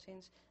in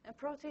proteins. And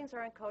proteins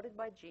are encoded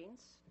by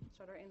genes,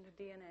 so they're in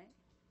the DNA.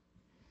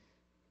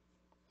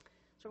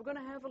 So we're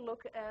going to have a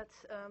look at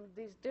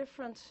these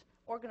different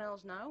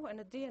organelles now. And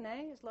the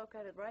DNA is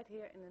located right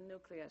here in the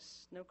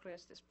nucleus.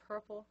 Nucleus, this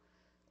purple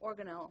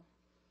organelle.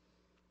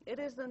 It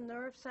is the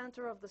nerve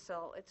center of the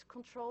cell. It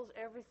controls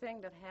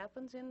everything that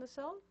happens in the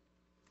cell.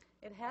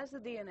 It has the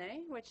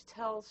DNA, which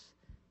tells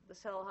the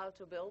cell how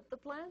to build the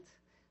plant,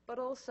 but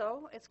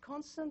also it's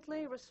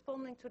constantly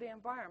responding to the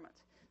environment.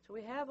 So So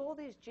we have all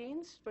these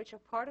genes which are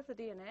part of the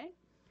DNA,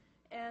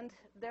 and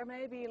there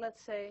may be, let's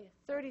say,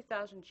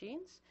 30,000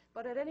 genes,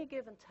 but at any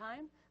given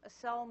time, a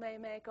cell may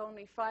make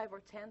only 5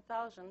 or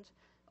 10,000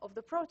 of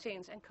the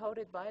proteins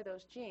encoded by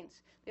those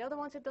genes. The other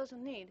ones it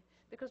doesn't need,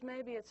 because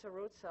maybe it's a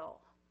root cell.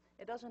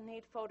 It doesn't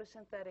need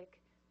photosynthetic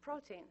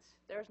proteins.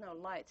 There's no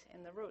light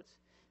in the roots.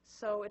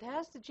 So it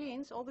has the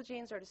genes. All the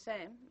genes are the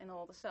same in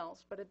all the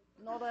cells, but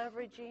not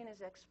every gene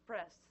is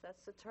expressed.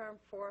 That's the term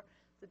for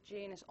the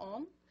gene is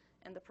on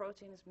and the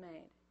protein is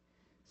made.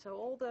 So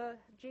all the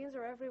genes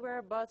are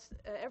everywhere, but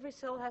every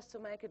cell has to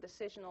make a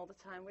decision all the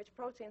time. Which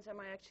proteins am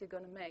I actually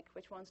going to make?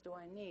 Which ones do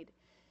I need?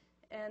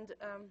 And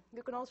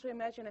you can also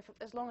imagine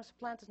as long as the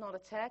plant is not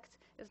attacked,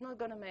 it's not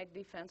going to make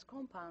defense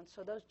compounds.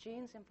 So those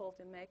genes involved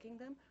in making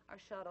them are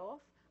shut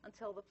off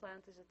until the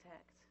plant is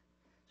attacked.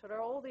 So there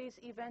are all these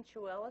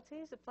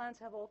eventualities. The plants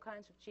have all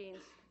kinds of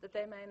genes that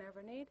they may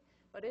never need,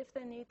 but if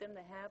they need them,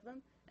 they have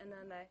them, and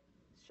then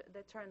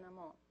they turn them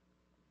on.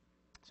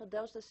 So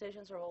those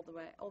decisions are all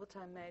the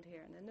time made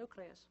here in the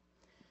nucleus.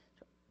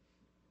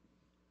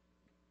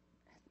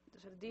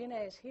 So the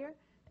DNA is here.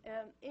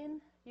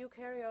 In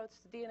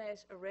eukaryotes, the DNA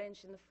is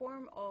arranged in the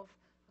form of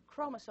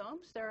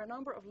chromosomes. There are a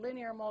number of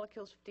linear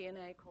molecules of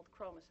DNA called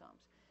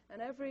chromosomes.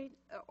 And every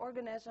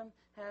organism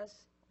has,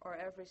 or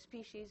every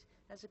species,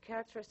 has a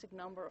characteristic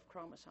number of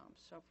chromosomes.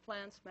 So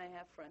plants may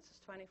have, for instance,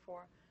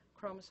 24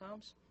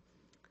 chromosomes.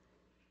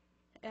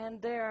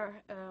 And they're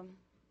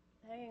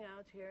hanging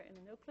out here in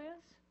the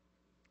nucleus.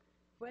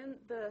 When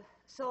the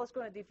cell is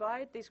going to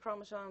divide, these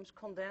chromosomes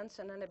condense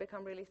and then they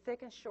become really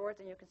thick and short,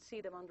 and you can see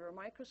them under a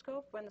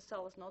microscope. When the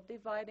cell is not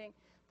dividing,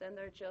 then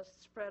they're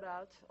just spread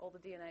out, all the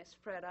DNA is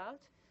spread out,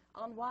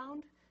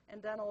 unwound,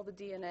 and then all the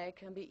DNA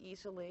can be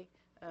easily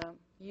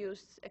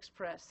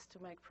expressed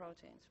to make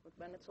proteins. But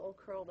when it's all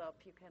curled up,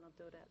 you cannot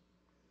do that.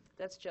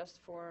 That's just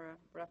for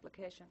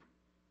replication.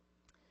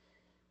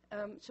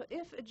 So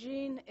if a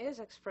gene is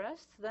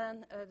expressed,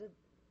 then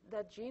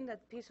that gene,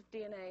 that piece of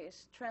DNA,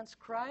 is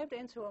transcribed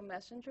into a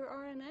messenger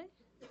RNA.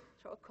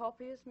 So a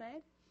copy is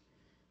made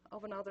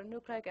of another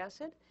nucleic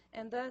acid,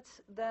 and that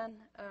then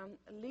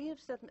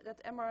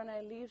that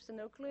mRNA leaves the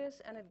nucleus,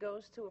 and it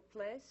goes to a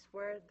place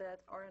where that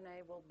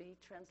RNA will be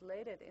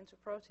translated into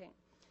protein.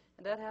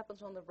 And that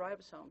happens on the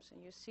ribosomes.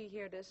 And you see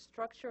here this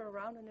structure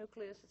around the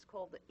nucleus. It's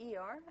called the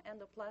ER,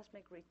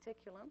 endoplasmic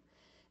reticulum.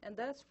 And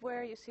that's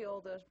where you see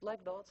all those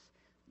black dots,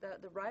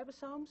 the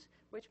ribosomes,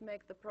 which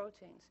make the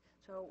proteins.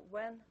 So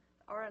when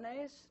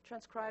RNA is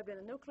transcribed in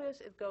the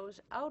nucleus, it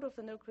goes out of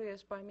the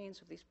nucleus by means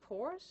of these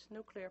pores,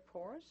 nuclear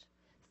pores,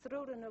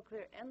 through the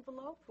nuclear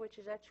envelope, which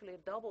is actually a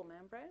double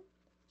membrane.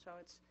 So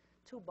it's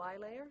 2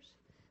 bilayers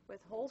with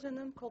holes in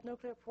them called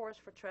nuclear pores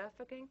for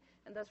trafficking,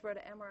 and that's where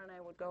the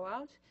mRNA would go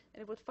out,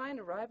 and it would find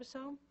a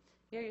ribosome.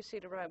 Here you see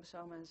the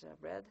ribosome as a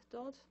red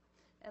dot,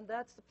 and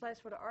that's the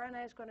place where the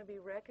RNA is going to be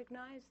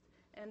recognized,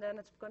 and then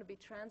it's going to be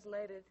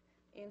translated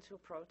into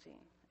protein.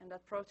 And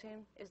that protein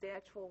is the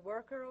actual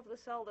worker of the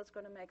cell that's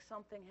going to make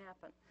something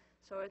happen.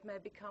 So it may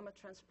become a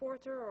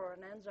transporter or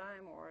an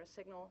enzyme or a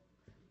signal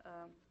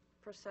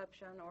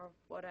perception or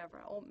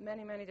whatever.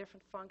 Many, many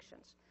different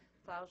functions.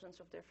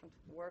 Thousands of different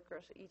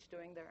workers, each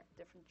doing their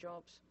different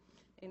jobs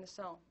in the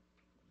cell.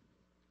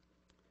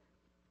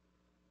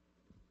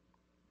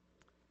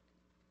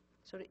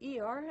 So the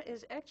ER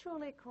is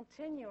actually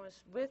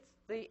continuous with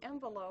the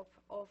envelope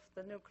of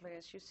the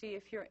nucleus. You see,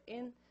 if you're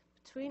in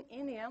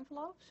the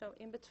envelope, so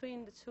in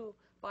between the 2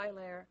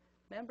 bilayer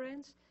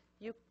membranes,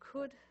 you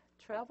could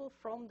travel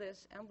from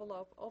this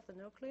envelope of the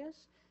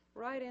nucleus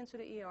right into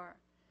the ER.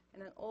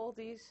 And then all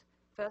these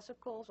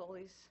vesicles, all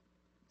these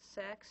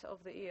sacs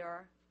of the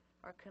ER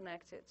are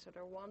connected. So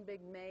they're one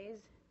big maze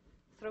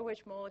through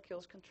which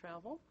molecules can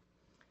travel.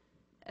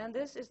 And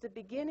this is the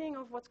beginning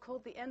of what's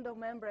called the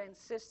endomembrane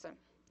system.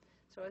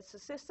 So it's a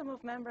system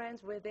of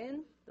membranes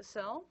within the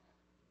cell.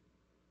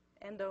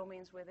 Endo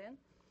means within.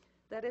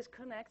 That is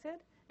connected,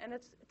 and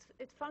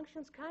it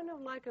functions kind of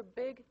like a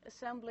big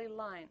assembly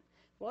line.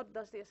 What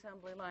does the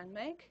assembly line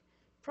make?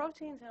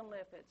 Proteins and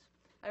lipids.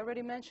 I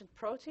already mentioned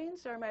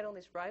proteins. They're made on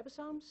these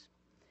ribosomes,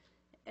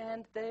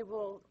 and they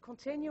will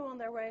continue on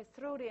their way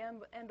through the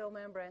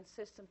endomembrane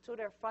system to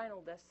their final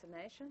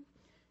destination,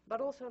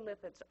 but also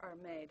lipids are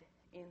made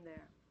in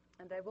there.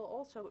 And they will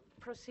also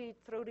proceed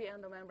through the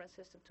endomembrane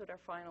system to their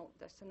final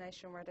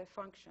destination where they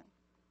function.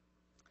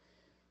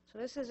 So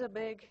this is a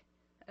big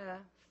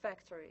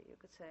factory, you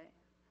could say,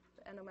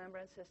 the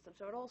endomembrane system.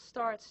 So it all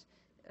starts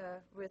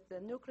with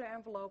the nuclear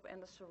envelope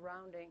and the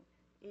surrounding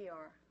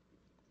ER,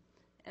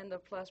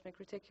 endoplasmic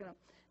reticulum.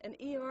 And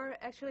ER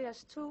actually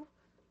has 2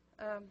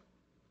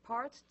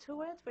 parts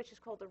to it, which is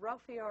called the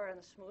rough ER and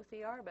the smooth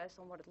ER, based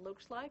on what it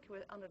looks like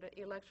under the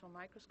electron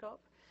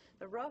microscope.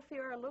 The rough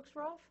ER looks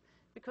rough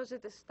because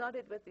it is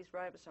studded with these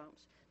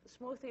ribosomes. The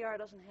smooth ER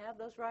doesn't have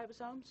those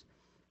ribosomes,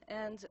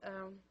 and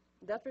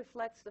that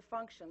reflects the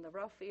function. The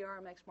rough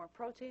ER makes more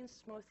proteins,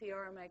 smooth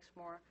ER makes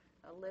more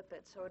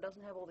lipids, so it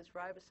doesn't have all these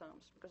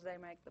ribosomes because they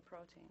make the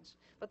proteins.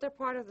 But they're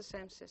part of the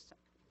same system.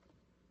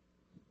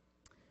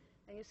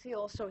 And you see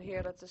also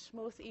here that the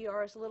smooth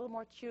ER is a little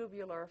more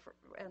tubular,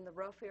 and the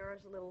rough ER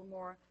is a little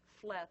more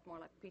flat, more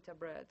like pita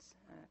breads,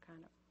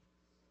 kind of.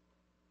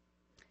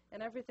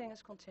 And everything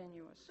is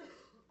continuous.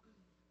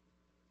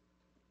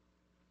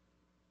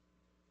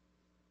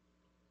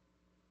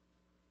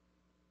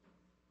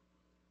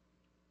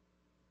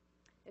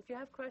 If you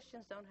have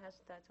questions, don't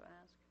hesitate to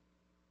ask.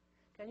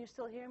 Can you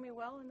still hear me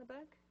well in the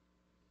back?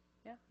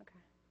 Yeah? Okay.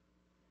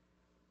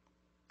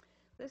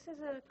 This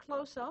is a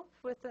close-up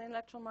with the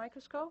electron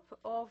microscope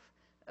of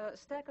a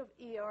stack of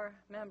ER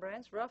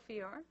membranes, rough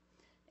ER.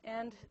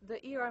 And the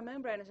ER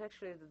membrane is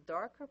actually the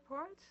darker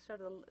part, so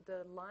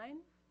the line,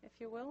 if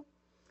you will.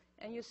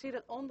 And you see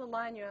that on the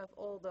line you have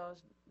all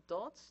those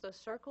dots, those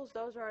circles,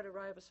 those are the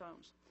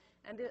ribosomes.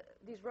 And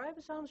these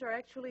ribosomes are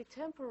actually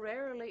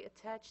temporarily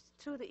attached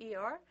to the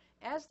ER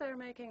as they're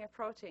making a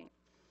protein.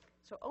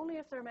 So only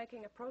if they're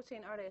making a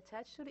protein are they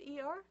attached to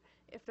the ER.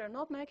 If they're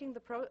not making a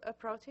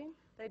protein,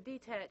 they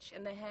detach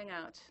and they hang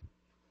out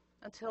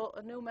until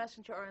a new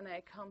messenger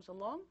RNA comes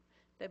along.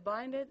 They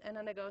bind it, and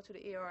then they go to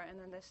the ER, and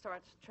then they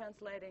start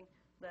translating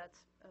that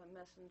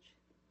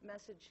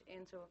message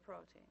into a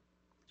protein.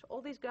 So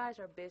all these guys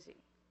are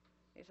busy.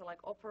 These are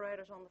like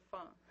operators on the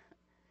phone.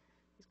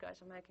 These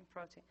guys are making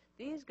protein.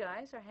 These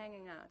guys are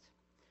hanging out.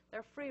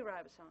 They're free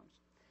ribosomes.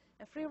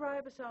 And free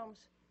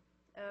ribosomes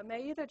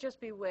may either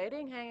just be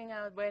hanging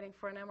out, waiting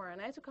for an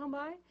mRNA to come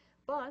by,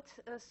 but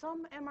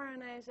some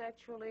mRNAs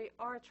actually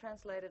are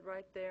translated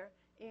right there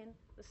in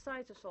the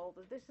cytosol.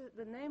 But this is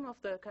the name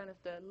of the kind of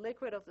the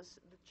liquid of the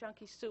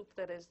chunky soup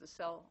that is the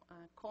cell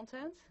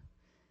content.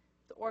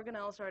 The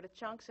organelles are the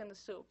chunks in the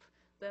soup.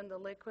 Then the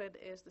liquid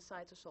is the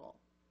cytosol.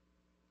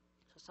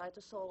 So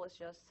cytosol is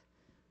just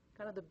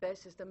kind of the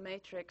basis, the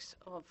matrix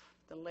of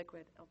the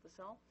liquid of the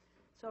cell.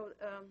 So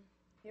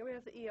here we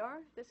have the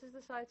ER. This is the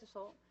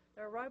cytosol.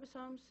 There are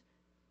ribosomes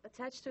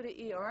attached to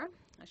the ER.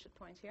 I should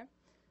point here.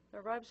 There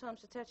are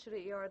ribosomes attached to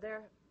the ER.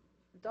 They're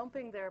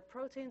dumping their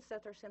proteins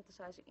that they're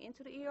synthesizing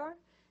into the ER.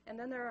 And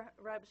then there are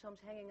ribosomes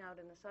hanging out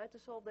in the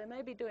cytosol. They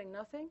may be doing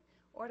nothing,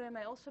 or they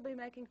may also be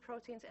making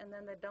proteins, and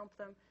then they dump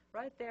them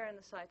right there in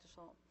the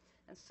cytosol.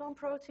 And some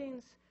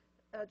proteins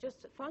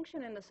just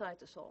function in the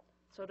cytosol.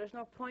 So there's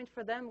no point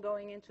for them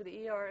going into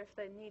the ER if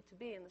they need to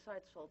be in the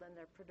cytosol. Then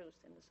they're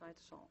produced in the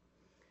cytosol.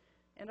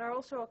 And there are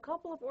also a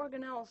couple of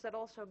organelles that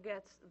also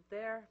get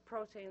their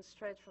proteins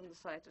straight from the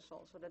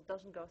cytosol, so that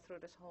doesn't go through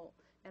this whole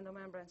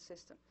endomembrane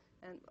system.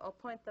 And I'll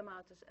point them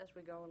out as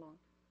we go along.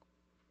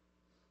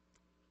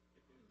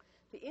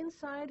 The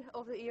inside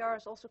of the ER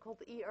is also called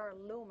the ER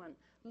lumen.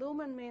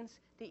 Lumen means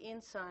the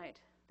inside,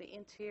 the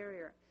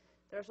interior.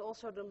 There's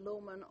also the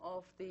lumen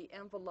of the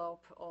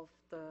envelope of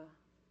the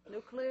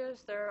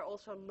nucleus. There are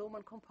also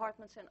lumen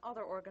compartments in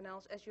other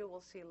organelles, as you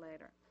will see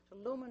later. So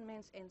lumen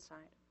means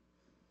inside.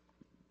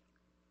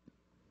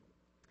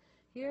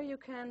 Here you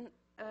can,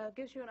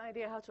 gives you an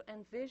idea how to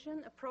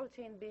envision a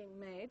protein being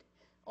made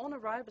on a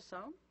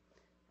ribosome,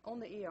 on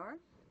the ER.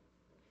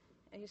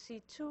 And you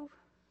see two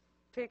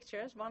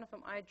pictures. One of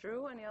them I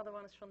drew, and the other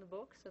one is from the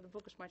book, so the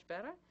book is much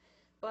better.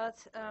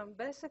 But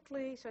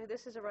basically, so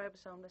this is a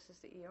ribosome, this is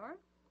the ER.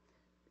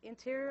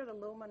 Interior, the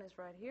lumen is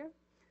right here.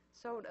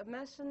 So a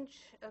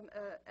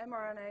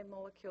mRNA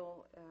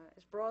molecule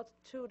is brought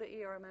to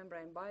the ER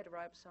membrane by the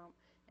ribosome,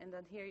 and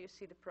then here you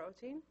see the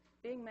protein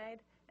being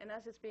made, and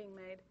as it's being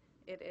made,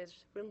 it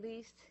is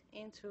released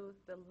into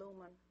the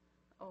lumen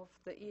of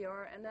the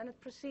ER, and then it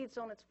proceeds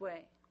on its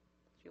way.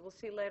 So you will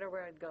see later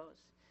where it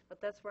goes.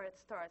 But that's where it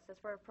starts.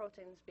 That's where a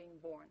protein is being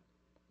born.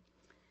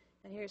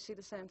 And here you see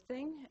the same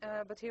thing,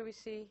 but here we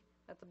see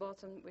at the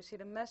bottom, we see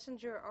the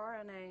messenger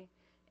RNA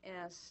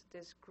as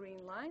this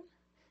green line.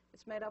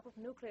 It's made up of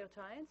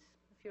nucleotides,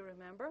 if you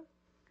remember.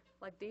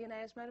 Like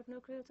DNA is made of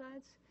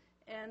nucleotides.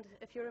 And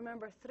if you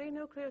remember, 3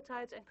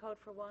 nucleotides encode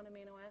for 1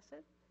 amino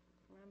acid.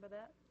 Remember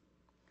that?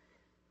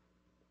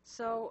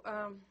 So,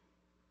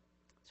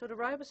 so the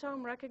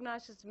ribosome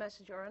recognizes the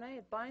messenger RNA,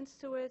 it binds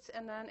to it,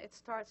 and then it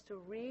starts to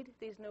read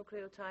these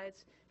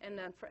nucleotides, and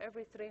then for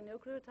every 3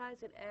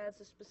 nucleotides, it adds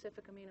a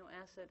specific amino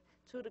acid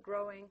to the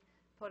growing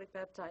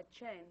polypeptide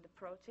chain. The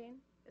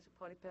protein is a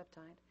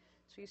polypeptide.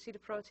 So you see the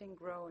protein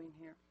growing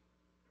here.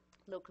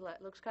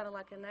 Looks kind of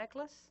like a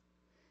necklace.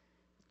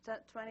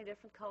 20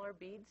 different color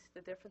beads,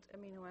 the different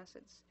amino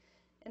acids.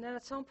 And then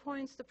at some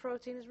points, the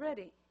protein is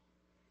ready.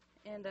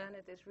 And then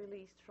it is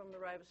released from the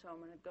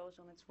ribosome, and it goes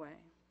on its way.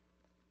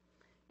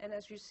 And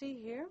as you see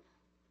here,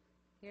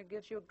 here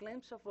gives you a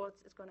glimpse of what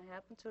is going to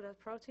happen to that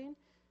protein.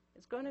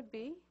 It's going to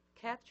be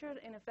captured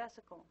in a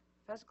vesicle.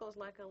 Vesicle is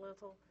like a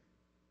little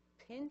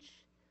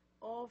pinch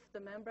of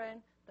the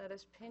membrane that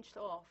is pinched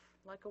off,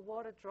 like a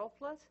water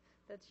droplet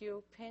that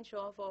you pinch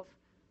off of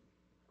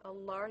a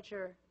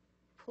larger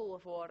pool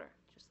of water.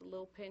 Just a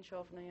little pinch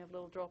off, and then you have a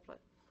little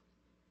droplet.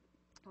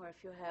 Or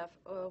if you have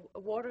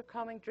water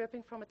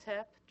dripping from a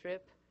tap,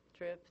 drip,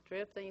 drip,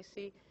 drip, then you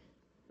see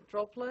the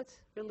droplet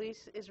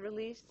is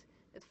released.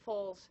 It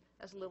falls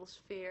as a little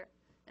sphere,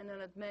 and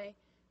then it may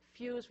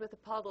fuse with a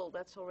puddle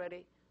that's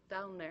already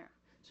down there.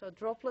 So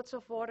droplets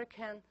of water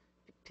can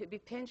be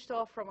pinched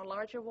off from a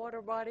larger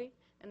water body,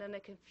 and then they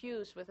can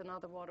fuse with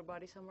another water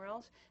body somewhere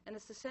else. And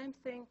it's the same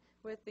thing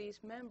with these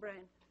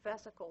membrane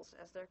vesicles,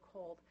 as they're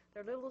called.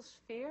 They're little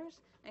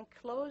spheres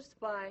enclosed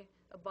by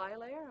a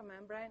bilayer, a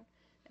membrane,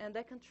 and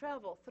they can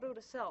travel through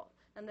the cell.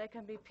 And they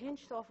can be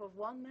pinched off of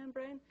one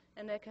membrane,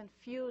 and they can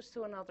fuse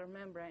to another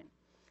membrane.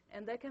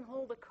 And they can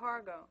hold a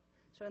cargo.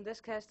 So in this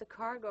case, the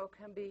cargo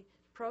can be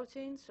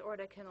proteins, or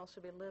they can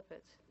also be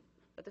lipids.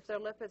 But if they're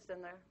lipids, then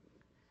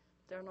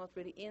they're not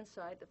really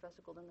inside the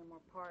vesicle, then they're more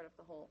part of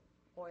the whole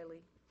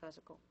oily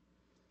vesicle.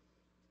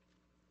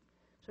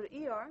 So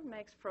the ER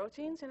makes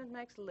proteins and it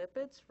makes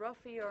lipids. Rough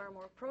ER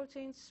more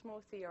proteins,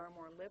 smooth ER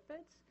more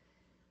lipids.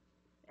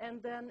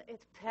 And then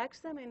it packs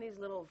them in these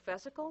little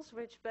vesicles,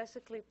 which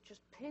basically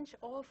just pinch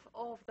off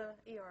of the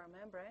ER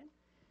membrane.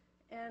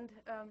 And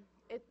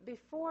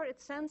before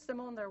it sends them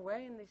on their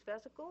way in these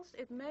vesicles,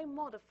 it may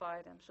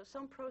modify them. So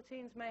some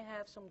proteins may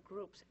have some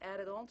groups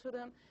added onto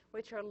them,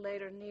 which are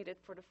later needed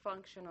for the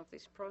function of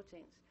these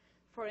proteins.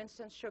 For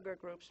instance, sugar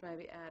groups may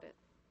be added.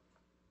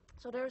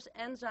 So there's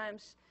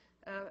enzymes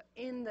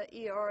in the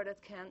ER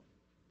that can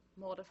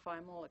modify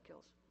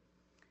molecules.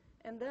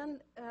 And then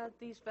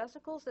these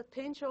vesicles that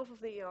pinch off of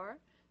the ER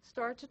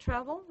start to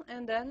travel,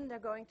 and then they're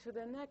going to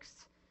the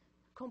next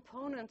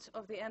component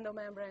of the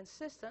endomembrane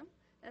system,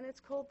 and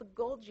it's called the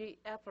Golgi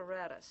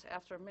apparatus,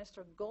 after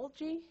Mr.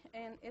 Golgi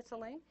in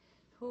Italy,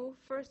 who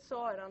first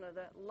saw it under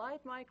the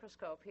light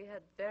microscope. He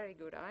had very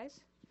good eyes,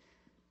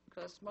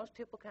 because most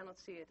people cannot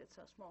see it, it's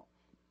so small.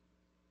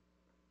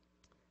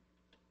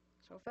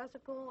 So a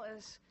vesicle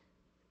it's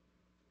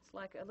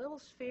like a little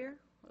sphere,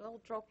 a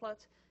little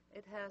droplet.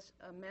 It has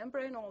a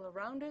membrane all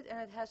around it, and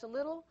it has a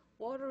little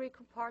watery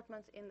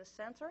compartment in the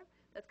center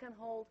that can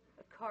hold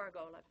a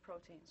cargo like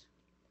proteins.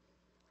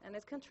 And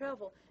it can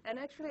travel. And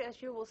actually,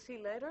 as you will see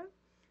later,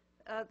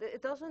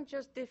 it doesn't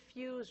just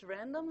diffuse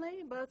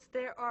randomly, but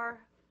there are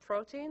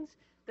proteins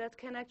that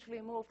can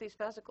actually move these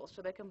vesicles.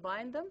 So they can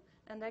bind them,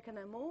 and they can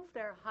then move.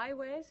 There are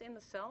highways in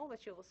the cell,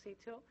 which you will see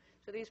too.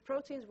 So these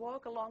proteins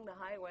walk along the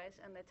highways,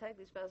 and they take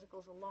these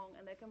vesicles along,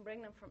 and they can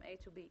bring them from A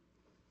to B.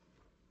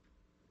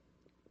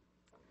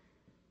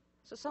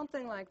 So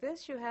something like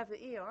this, you have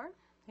the ER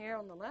here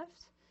on the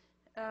left.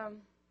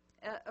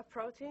 A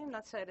protein,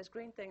 let's say this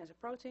green thing is a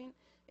protein.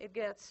 It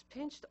gets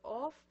pinched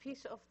off,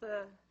 piece of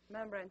the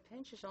membrane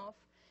pinches off,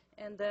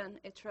 and then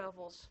it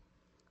travels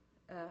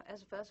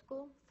as a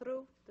vesicle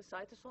through the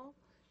cytosol.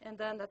 And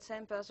then that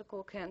same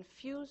vesicle can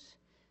fuse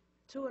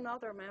to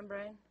another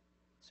membrane.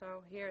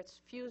 So here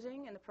it's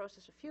fusing, in the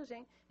process of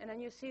fusing. And then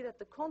you see that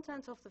the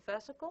content of the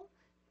vesicle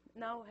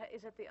now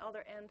is at the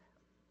other end,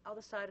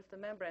 other side of the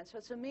membrane. So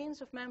it's a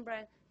means of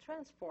membrane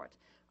transport.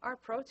 Our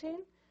protein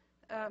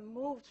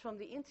moved from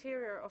the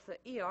interior of the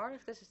ER,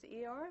 if this is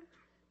the ER,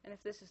 and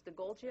if this is the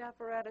Golgi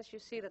apparatus, you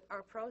see that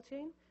our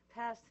protein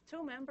passed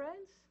two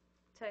membranes.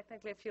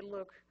 Technically, if you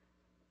look,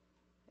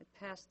 it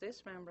passed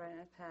this membrane,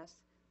 it passed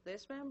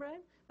this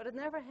membrane, but it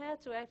never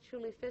had to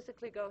actually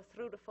physically go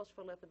through the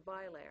phospholipid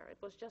bilayer. It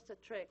was just a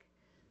trick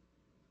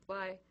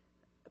by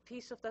a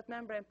piece of that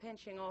membrane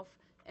pinching off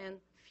and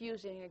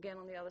fusing again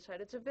on the other side.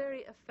 It's a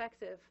very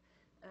effective,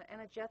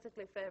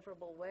 energetically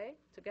favorable way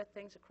to get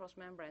things across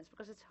membranes,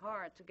 because it's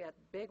hard to get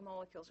big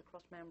molecules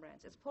across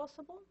membranes. It's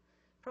possible.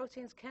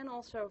 Proteins can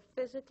also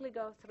physically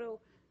go through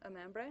a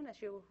membrane,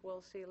 as you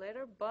will see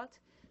later, but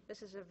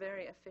this is a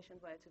very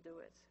efficient way to do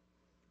it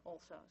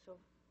also. So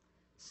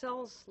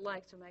cells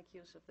like to make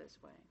use of this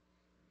way.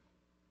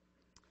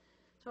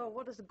 So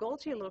what does the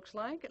Golgi look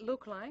like? It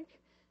looks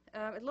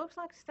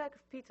like a stack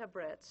of pita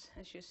breads,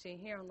 as you see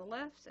here on the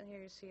left, and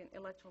here you see an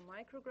electron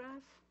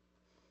micrograph.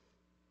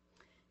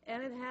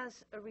 And it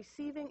has a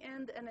receiving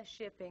end and a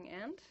shipping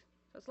end.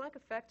 So it's like a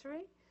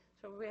factory.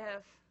 So we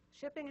have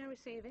shipping and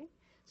receiving.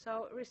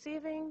 So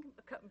receiving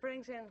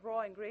brings in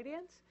raw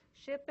ingredients.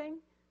 Shipping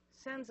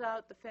sends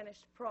out the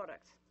finished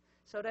product.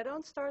 So they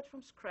don't start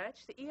from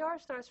scratch. The ER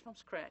starts from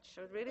scratch.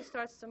 So it really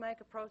starts to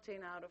make a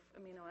protein out of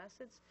amino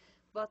acids.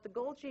 But the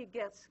Golgi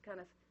gets kind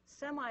of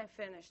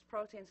semi-finished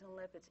proteins and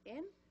lipids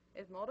in.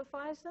 It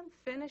modifies them,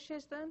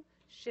 finishes them,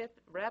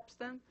 wraps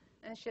them,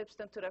 and ships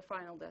them to their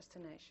final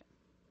destination.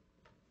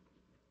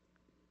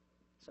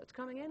 So it's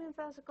coming in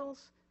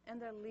vesicles, and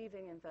they're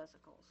leaving in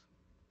vesicles.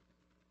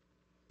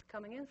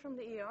 Coming in from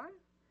the ER,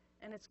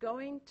 and it's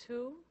going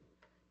to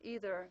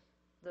either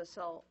the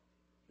cell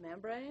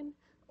membrane,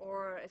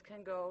 or it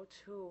can go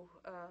to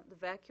the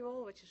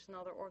vacuole, which is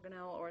another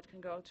organelle, or it can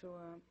go to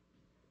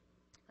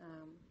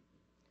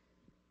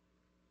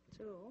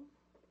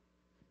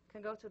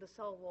the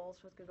cell wall,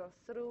 so it can go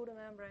through the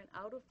membrane,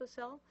 out of the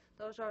cell.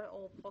 Those are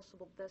all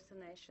possible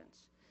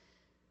destinations.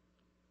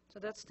 So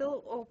that's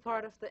still all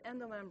part of the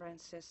endomembrane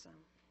system.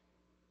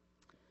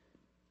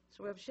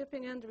 So we have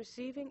shipping end,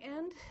 receiving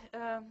end.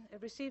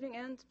 At receiving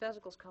end,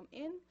 vesicles come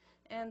in,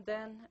 and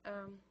then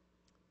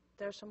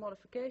there's some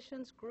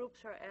modifications.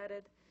 Groups are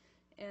added,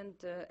 and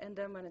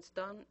then when it's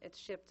done, it's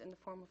shipped in the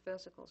form of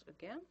vesicles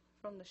again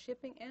from the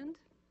shipping end.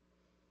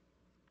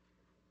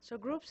 So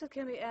groups that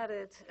can be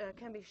added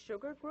can be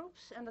sugar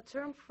groups, and the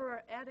term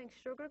for adding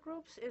sugar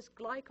groups is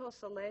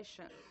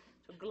glycosylation.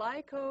 So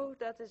glyco,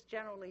 that is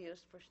generally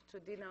used to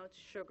denote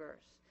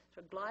sugars.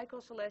 So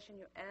glycosylation,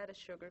 you add a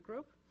sugar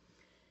group.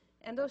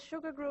 And those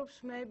sugar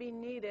groups may be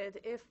needed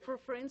if,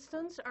 for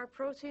instance, our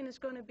protein is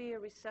going to be a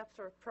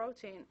receptor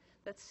protein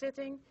that's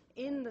sitting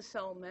in the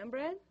cell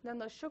membrane. Then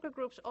those sugar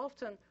groups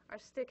often are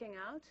sticking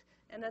out,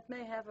 and that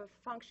may have a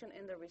function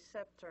in the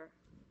reception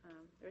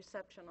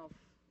of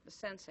the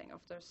sensing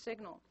of the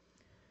signal.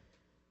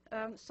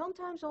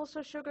 Sometimes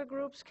also sugar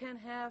groups can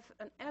have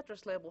an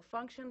address label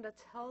function that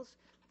tells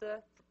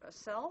the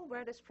cell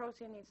where this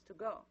protein needs to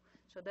go.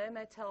 So they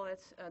may tell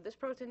it, this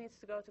protein needs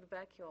to go to the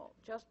vacuole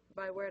just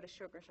by where the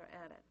sugars are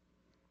added.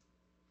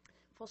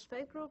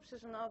 Phosphate groups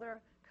is another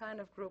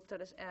kind of group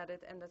that is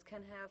added and that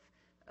can have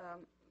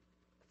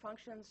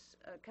functions,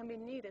 can be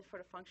needed for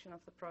the function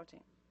of the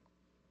protein.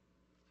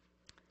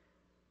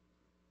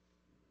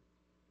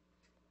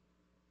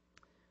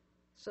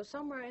 So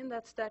somewhere in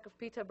that stack of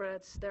pita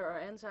breads, there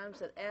are enzymes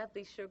that add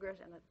these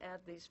sugars and that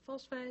add these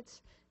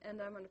phosphates. And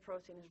then when the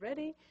protein is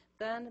ready,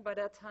 then by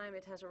that time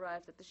it has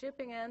arrived at the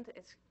shipping end.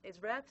 It's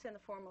wrapped in the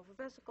form of a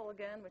vesicle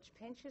again, which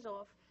pinches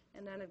off,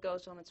 and then it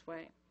goes on its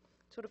way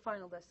to the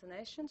final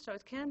destination. So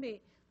it can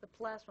be the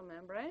plasma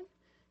membrane.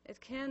 It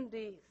can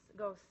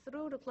go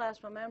through the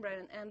plasma membrane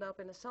and end up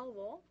in the cell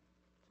wall.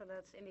 So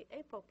that's in the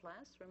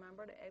apoplast.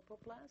 Remember the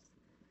apoplast?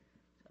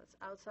 It's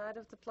outside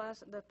of the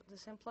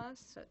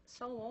symplast, so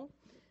cell wall,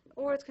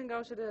 or it can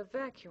go to the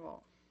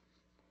vacuole.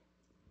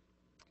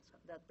 So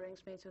that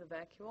brings me to the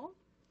vacuole.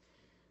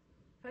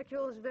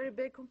 Vacuole is a very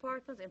big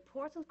compartment,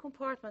 important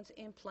compartment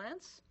in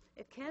plants.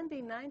 It can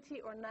be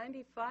 90 or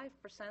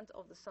 95%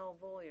 of the cell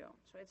volume,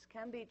 so it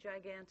can be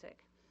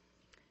gigantic.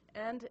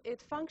 And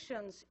it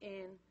functions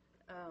in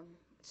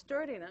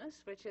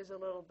sturdiness, which is a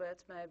little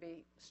bit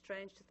maybe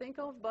strange to think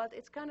of, but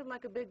it's kind of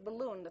like a big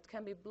balloon that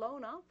can be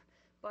blown up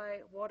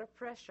by water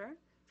pressure,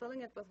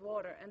 filling it with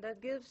water, and that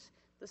gives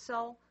the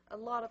cell a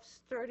lot of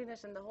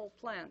sturdiness in the whole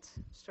plant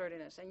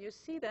sturdiness. And you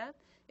see that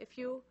if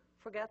you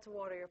forget to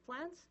water your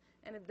plants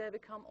and if they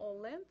become all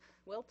limp,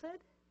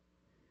 wilted,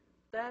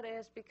 that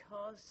is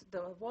because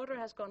the water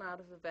has gone out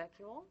of the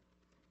vacuole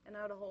and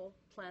now the whole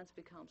plant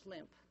becomes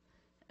limp.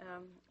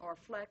 Or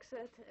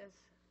flaccid is,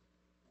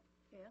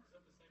 yeah? Is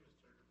that the same as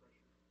turgor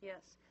pressure?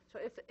 Yes. So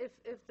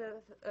if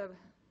the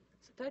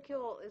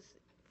vacuole is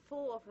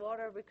full of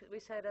water, we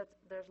say that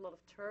there's a lot of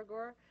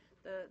turgor.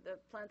 The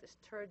plant is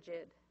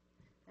turgid.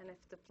 And if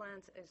the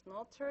plant is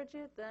not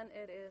turgid, then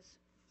it is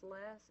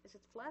is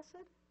it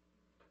flaccid?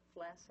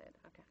 Flaccid,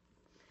 okay.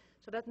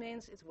 So that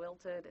means it's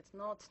wilted, it's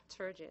not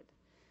turgid.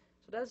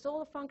 So that's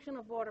all a function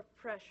of water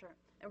pressure.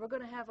 And we're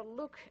going to have a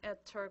look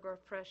at turgor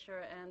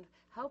pressure and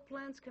how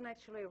plants can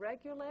actually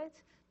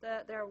regulate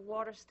their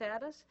water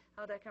status,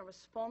 how they can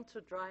respond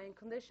to drying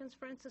conditions,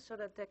 for instance, so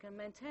that they can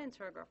maintain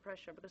turgor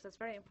pressure, because that's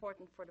very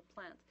important for the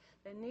plant.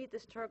 They need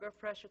this turgor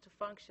pressure to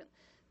function,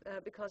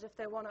 because if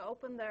they want to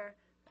open their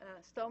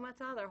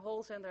stomata, their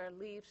holes in their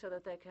leaves, so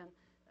that they can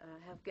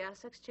have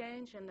gas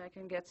exchange and they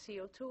can get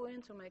CO2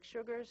 in to make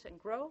sugars and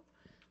grow,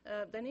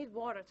 they need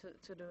water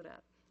to do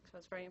that. So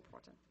it's very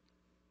important.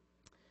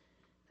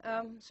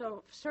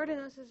 So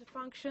sturdiness is a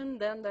function.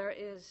 Then there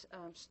is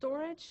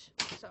storage.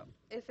 So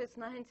if it's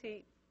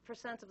 90%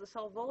 of the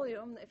cell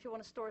volume, if you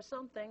want to store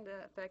something,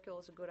 the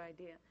vacuole is a good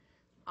idea.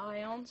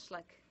 Ions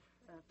like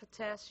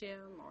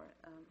potassium or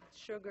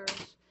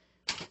sugars,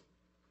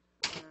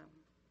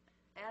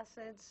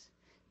 acids,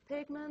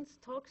 pigments,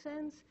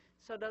 toxins.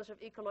 So those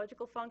have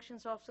ecological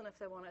functions often if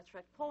they want to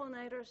attract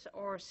pollinators,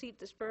 or seed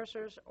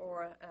dispersers,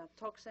 or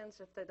toxins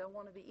if they don't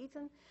want to be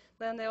eaten.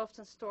 Then they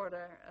often store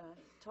their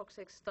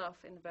toxic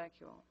stuff in the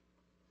vacuole.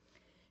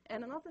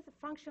 And another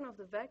function of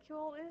the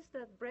vacuole is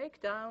that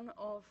breakdown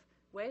of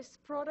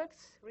waste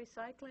products,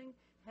 recycling,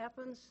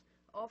 happens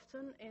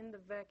often in the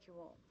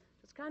vacuole.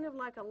 It's kind of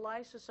like a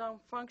lysosome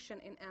function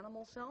in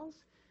animal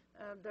cells.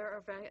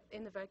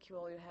 In the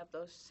vacuole you have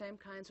those same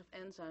kinds of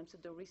enzymes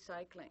that do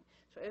recycling.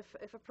 So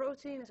if a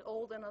protein is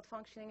old and not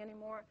functioning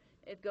anymore,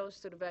 it goes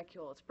to the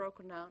vacuole. It's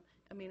broken down,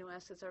 amino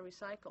acids are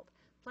recycled.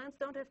 Plants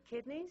don't have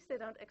kidneys, they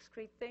don't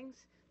excrete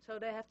things, so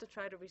they have to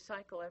try to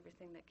recycle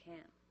everything they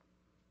can.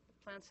 The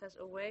plant says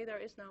away, there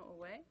is no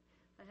away,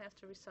 I have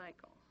to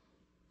recycle.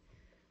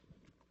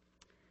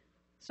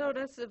 So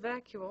that's the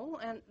vacuole,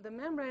 and the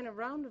membrane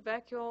around the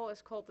vacuole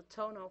is called the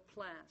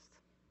tonoplast.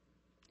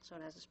 So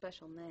it has a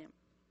special name,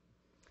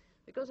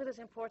 because it is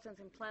important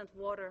in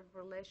plant-water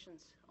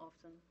relations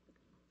often.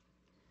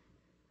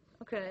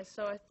 Okay,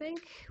 so I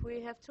think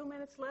we have 2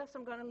 minutes left.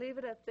 I'm going to leave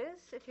it at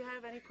this. If you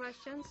have any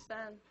questions,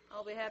 then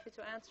I'll be happy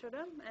to answer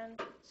them, and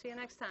see you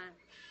next time.